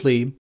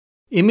 allegedly,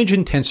 image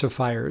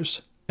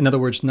intensifiers, in other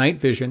words, night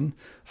vision,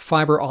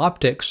 fiber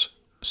optics,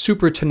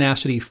 super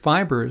tenacity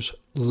fibers,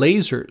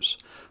 lasers,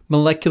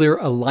 molecular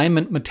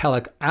alignment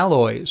metallic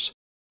alloys,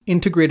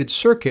 integrated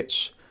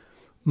circuits,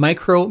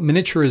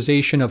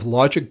 micro-miniaturization of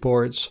logic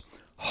boards,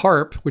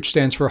 HARP, which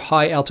stands for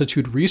High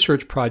Altitude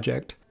Research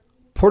Project,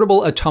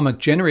 portable atomic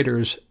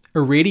generators,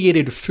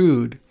 irradiated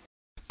food,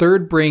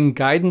 third brain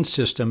guidance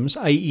systems,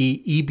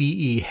 i.e.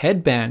 EBE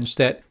headbands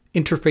that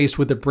interface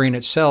with the brain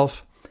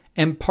itself,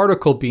 and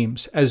particle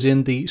beams, as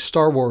in the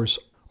Star Wars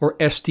or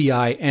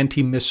SDI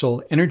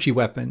anti-missile energy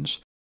weapons,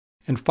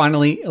 and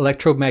finally,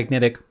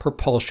 electromagnetic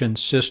propulsion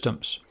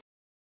systems.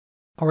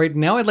 All right,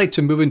 now I'd like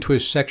to move into a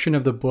section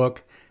of the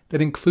book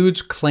that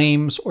includes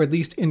claims, or at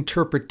least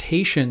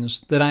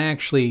interpretations, that I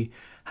actually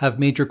have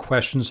major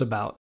questions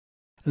about.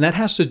 And that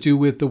has to do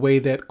with the way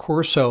that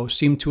Corso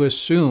seemed to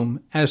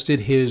assume, as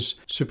did his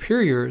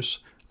superiors,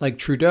 like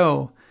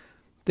Trudeau,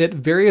 that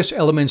various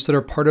elements that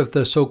are part of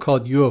the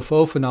so-called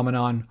UFO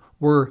phenomenon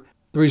were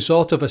the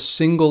result of a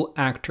single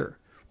actor,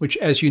 which,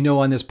 as you know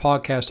on this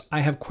podcast, I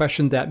have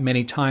questioned that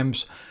many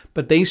times,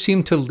 but they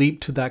seem to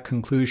leap to that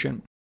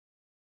conclusion.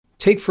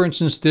 Take, for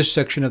instance, this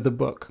section of the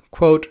book.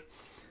 Quote,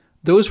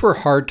 "Those were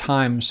hard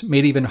times,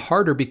 made even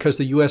harder because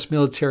the U.S.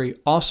 military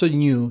also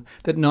knew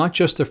that not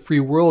just the free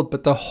world,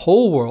 but the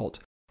whole world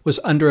was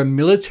under a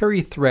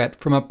military threat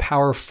from a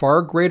power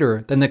far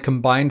greater than the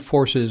combined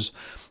forces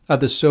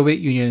of the Soviet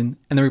Union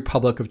and the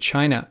Republic of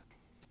China.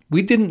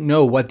 We didn't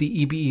know what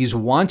the EBEs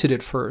wanted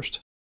at first,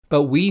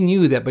 but we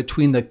knew that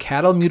between the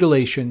cattle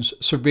mutilations,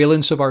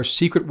 surveillance of our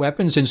secret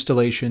weapons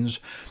installations,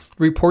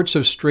 reports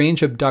of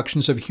strange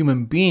abductions of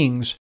human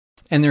beings,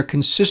 and their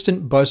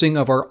consistent buzzing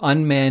of our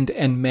unmanned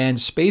and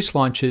manned space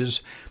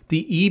launches,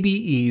 the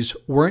EBEs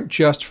weren't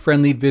just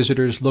friendly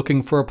visitors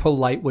looking for a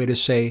polite way to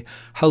say,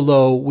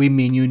 'Hello, we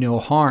mean you no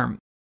harm.'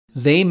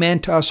 They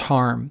meant us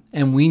harm,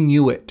 and we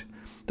knew it.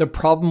 The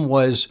problem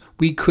was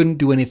we couldn't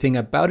do anything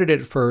about it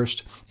at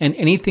first, and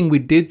anything we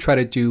did try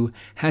to do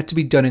had to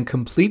be done in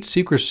complete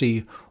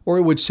secrecy, or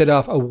it would set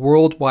off a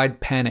worldwide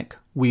panic,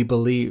 we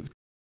believed."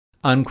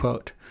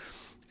 Unquote.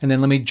 And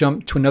then let me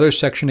jump to another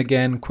section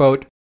again.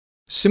 Quote,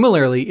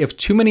 "Similarly, if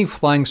too many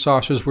flying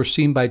saucers were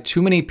seen by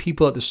too many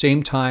people at the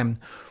same time,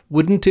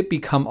 wouldn't it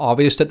become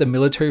obvious that the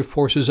military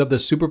forces of the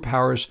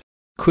superpowers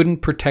couldn't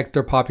protect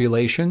their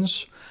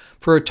populations?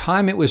 For a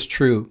time it was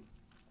true,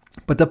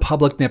 but the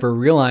public never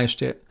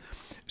realized it.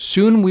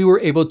 Soon we were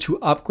able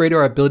to upgrade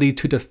our ability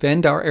to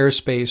defend our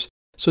airspace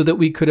so that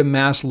we could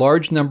amass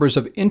large numbers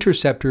of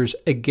interceptors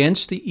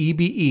against the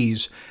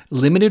EBE's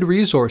limited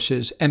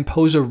resources and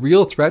pose a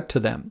real threat to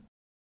them.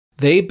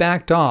 They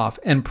backed off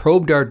and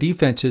probed our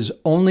defenses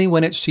only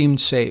when it seemed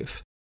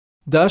safe.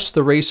 Thus,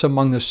 the race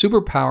among the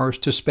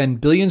superpowers to spend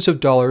billions of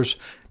dollars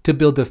to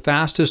build the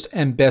fastest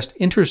and best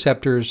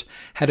interceptors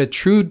had a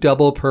true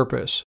double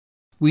purpose.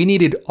 We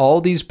needed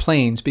all these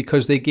planes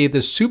because they gave the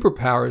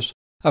superpowers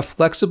a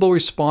flexible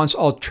response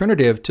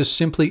alternative to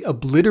simply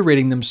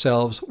obliterating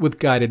themselves with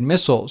guided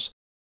missiles.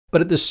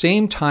 But at the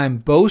same time,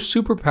 both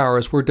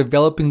superpowers were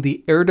developing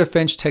the air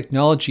defense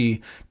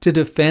technology to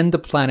defend the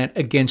planet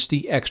against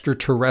the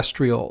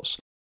extraterrestrials.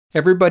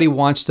 Everybody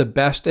wants the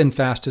best and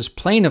fastest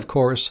plane, of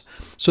course,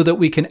 so that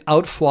we can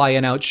outfly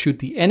and outshoot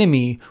the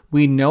enemy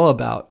we know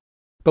about.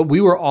 But we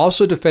were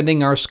also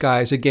defending our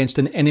skies against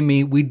an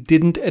enemy we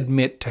didn't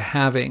admit to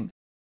having.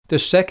 The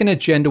second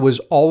agenda was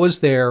always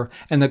there,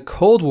 and the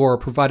Cold War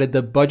provided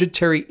the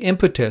budgetary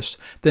impetus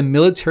the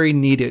military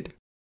needed.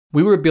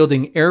 We were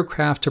building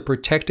aircraft to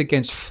protect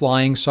against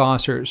flying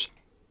saucers.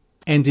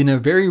 And in a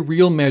very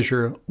real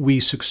measure,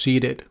 we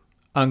succeeded."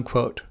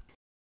 Unquote.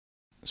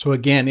 So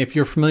again, if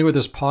you're familiar with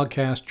this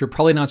podcast, you're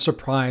probably not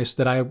surprised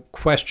that I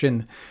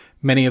question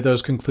many of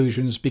those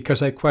conclusions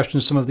because I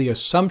question some of the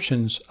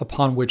assumptions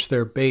upon which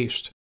they're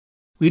based.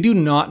 We do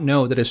not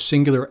know that a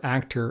singular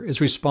actor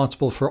is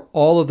responsible for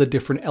all of the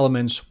different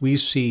elements we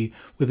see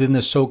within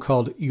the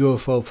so-called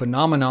UFO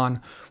phenomenon,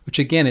 which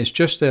again is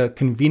just a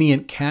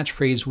convenient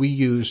catchphrase we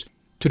use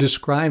to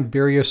describe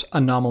various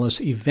anomalous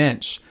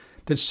events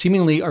that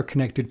seemingly are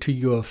connected to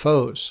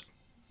UFOs,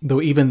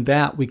 though even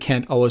that we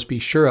can't always be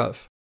sure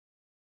of.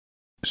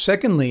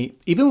 Secondly,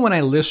 even when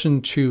I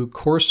listened to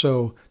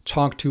Corso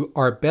talk to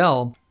Art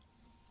Bell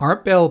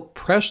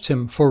pressed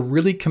him for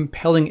really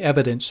compelling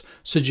evidence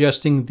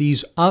suggesting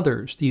these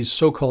others, these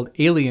so-called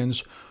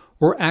aliens,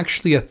 were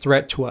actually a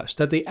threat to us,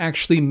 that they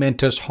actually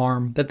meant us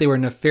harm, that they were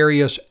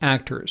nefarious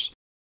actors.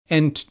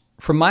 And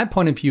from my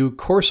point of view,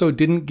 Corso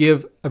didn't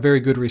give a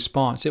very good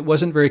response. It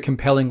wasn't very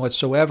compelling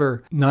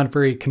whatsoever, not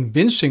very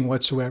convincing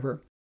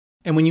whatsoever.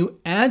 And when you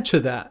add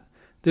to that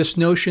this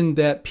notion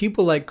that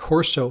people like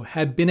Corso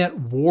had been at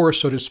war,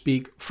 so to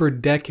speak, for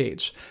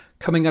decades,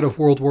 coming out of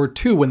World War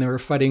II when they were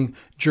fighting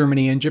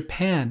Germany and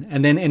Japan,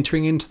 and then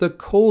entering into the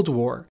Cold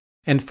War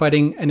and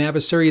fighting an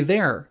adversary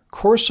there.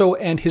 Corso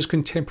and his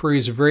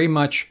contemporaries very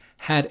much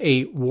had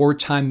a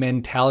wartime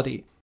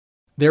mentality.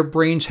 Their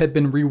brains had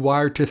been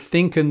rewired to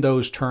think in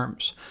those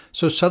terms.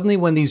 So suddenly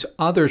when these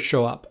others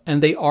show up,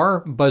 and they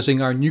are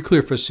buzzing our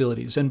nuclear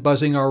facilities and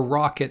buzzing our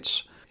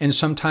rockets, and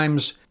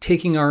sometimes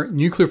taking our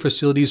nuclear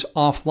facilities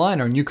offline,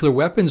 our nuclear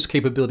weapons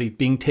capability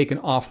being taken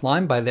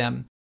offline by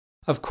them,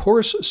 of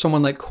course,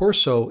 someone like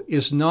Corso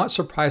is not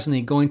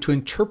surprisingly going to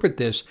interpret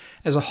this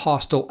as a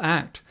hostile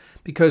act,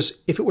 because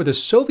if it were the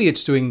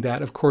Soviets doing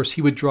that, of course,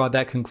 he would draw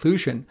that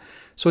conclusion.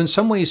 So in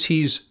some ways,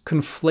 he's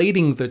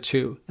conflating the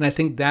two, and I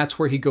think that's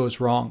where he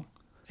goes wrong.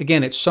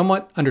 Again, it's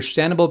somewhat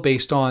understandable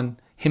based on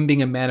him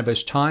being a man of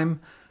his time,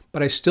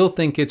 but I still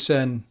think it's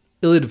an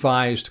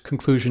ill-advised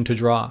conclusion to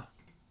draw.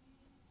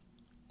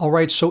 All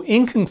right, so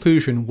in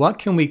conclusion, what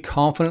can we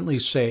confidently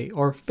say,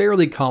 or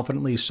fairly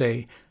confidently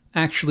say,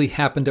 actually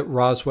happened at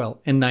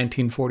Roswell in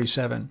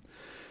 1947?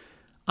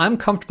 I'm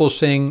comfortable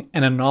saying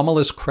an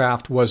anomalous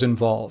craft was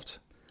involved.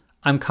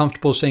 I'm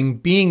comfortable saying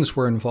beings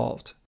were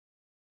involved.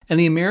 And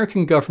the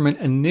American government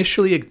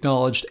initially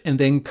acknowledged and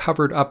then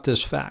covered up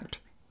this fact.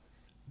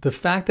 The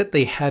fact that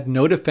they had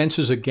no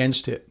defenses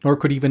against it, nor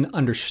could even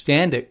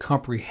understand it,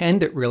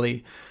 comprehend it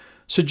really,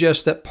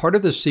 suggests that part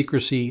of the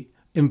secrecy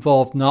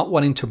involved not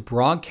wanting to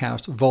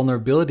broadcast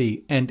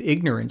vulnerability and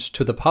ignorance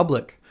to the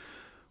public,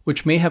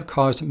 which may have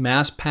caused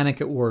mass panic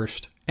at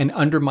worst and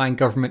undermined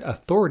government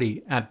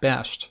authority at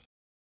best.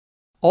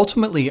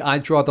 Ultimately, I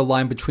draw the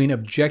line between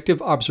objective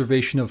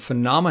observation of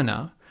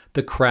phenomena,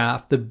 the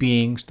craft, the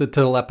beings, the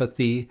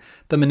telepathy,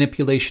 the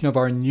manipulation of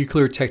our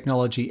nuclear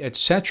technology,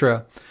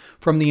 etc.,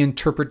 from the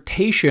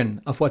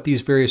interpretation of what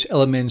these various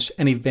elements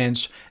and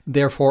events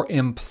therefore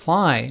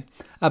imply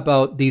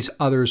about these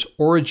others'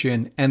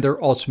 origin and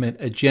their ultimate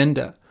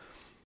agenda.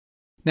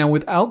 Now,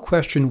 without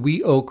question,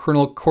 we owe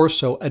Colonel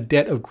Corso a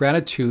debt of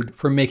gratitude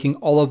for making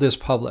all of this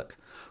public,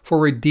 for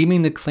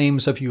redeeming the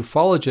claims of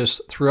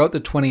ufologists throughout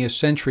the 20th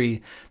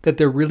century that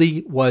there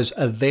really was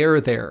a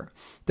there,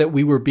 that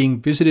we were being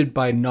visited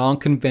by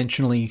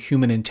non-conventionally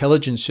human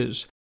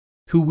intelligences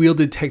who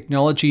wielded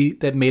technology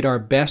that made our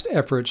best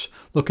efforts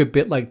look a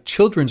bit like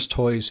children's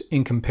toys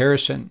in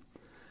comparison.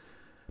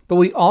 But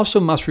we also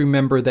must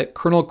remember that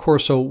Colonel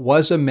Corso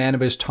was a man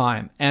of his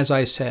time, as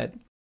I said,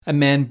 a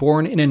man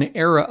born in an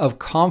era of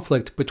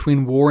conflict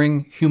between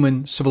warring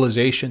human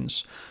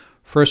civilizations,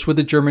 first with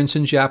the Germans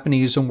and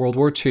Japanese in World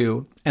War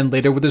II, and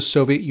later with the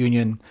Soviet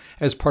Union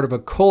as part of a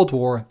Cold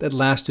War that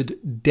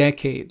lasted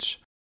decades.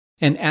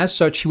 and as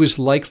such he was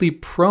likely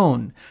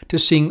prone to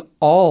seeing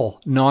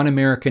all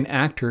non-American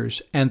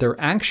actors and their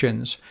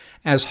actions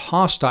as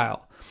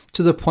hostile,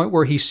 to the point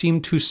where he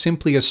seemed to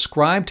simply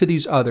ascribe to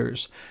these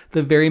others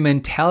the very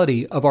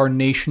mentality of our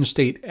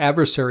nation-state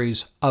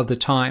adversaries of the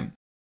time.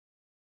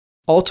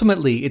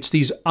 Ultimately, it's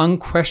these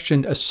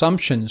unquestioned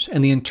assumptions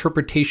and the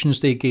interpretations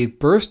they gave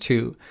birth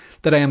to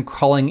that I am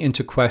calling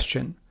into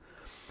question.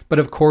 But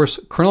of course,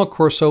 Colonel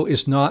Corso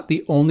is not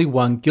the only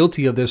one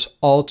guilty of this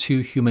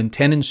all-too-human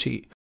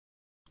tendency.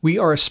 We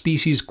are a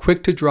species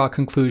quick to draw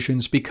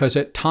conclusions because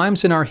at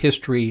times in our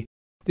history,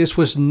 this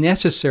was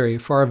necessary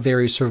for our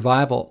very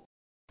survival.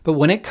 But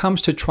when it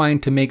comes to trying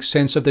to make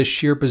sense of the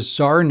sheer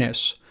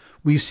bizarreness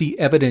we see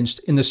evidenced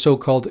in the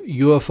so-called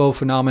UFO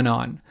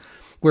phenomenon,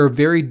 where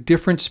very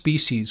different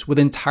species with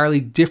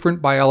entirely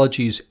different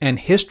biologies and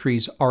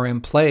histories are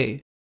in play,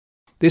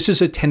 this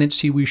is a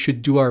tendency we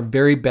should do our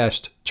very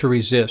best to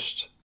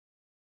resist.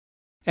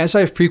 As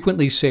I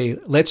frequently say,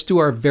 let's do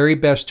our very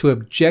best to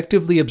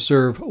objectively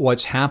observe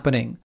what's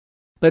happening.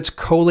 Let's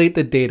collate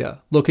the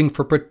data, looking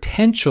for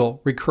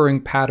potential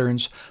recurring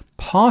patterns,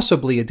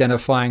 possibly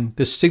identifying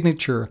the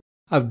signature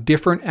of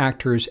different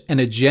actors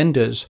and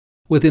agendas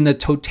within the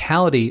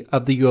totality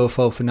of the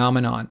UFO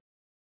phenomenon.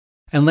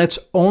 And let's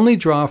only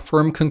draw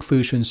firm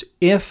conclusions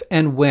if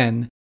and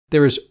when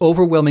there is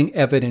overwhelming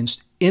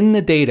evidence in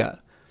the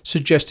data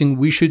suggesting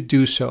we should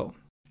do so,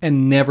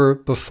 and never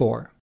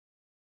before.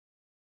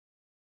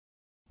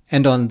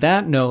 And on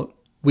that note,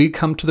 we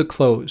come to the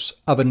close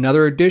of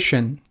another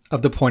edition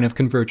of the Point of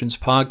Convergence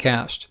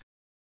podcast.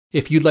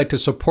 If you'd like to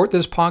support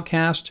this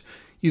podcast,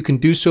 you can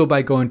do so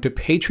by going to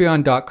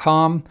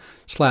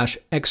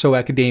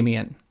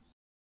patreon.com/exoacademian.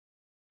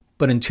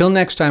 But until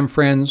next time,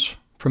 friends,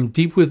 from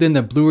deep within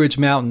the Blue Ridge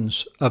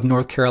Mountains of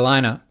North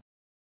Carolina,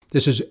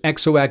 this is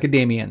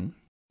Exoacademian,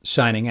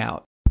 signing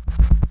out.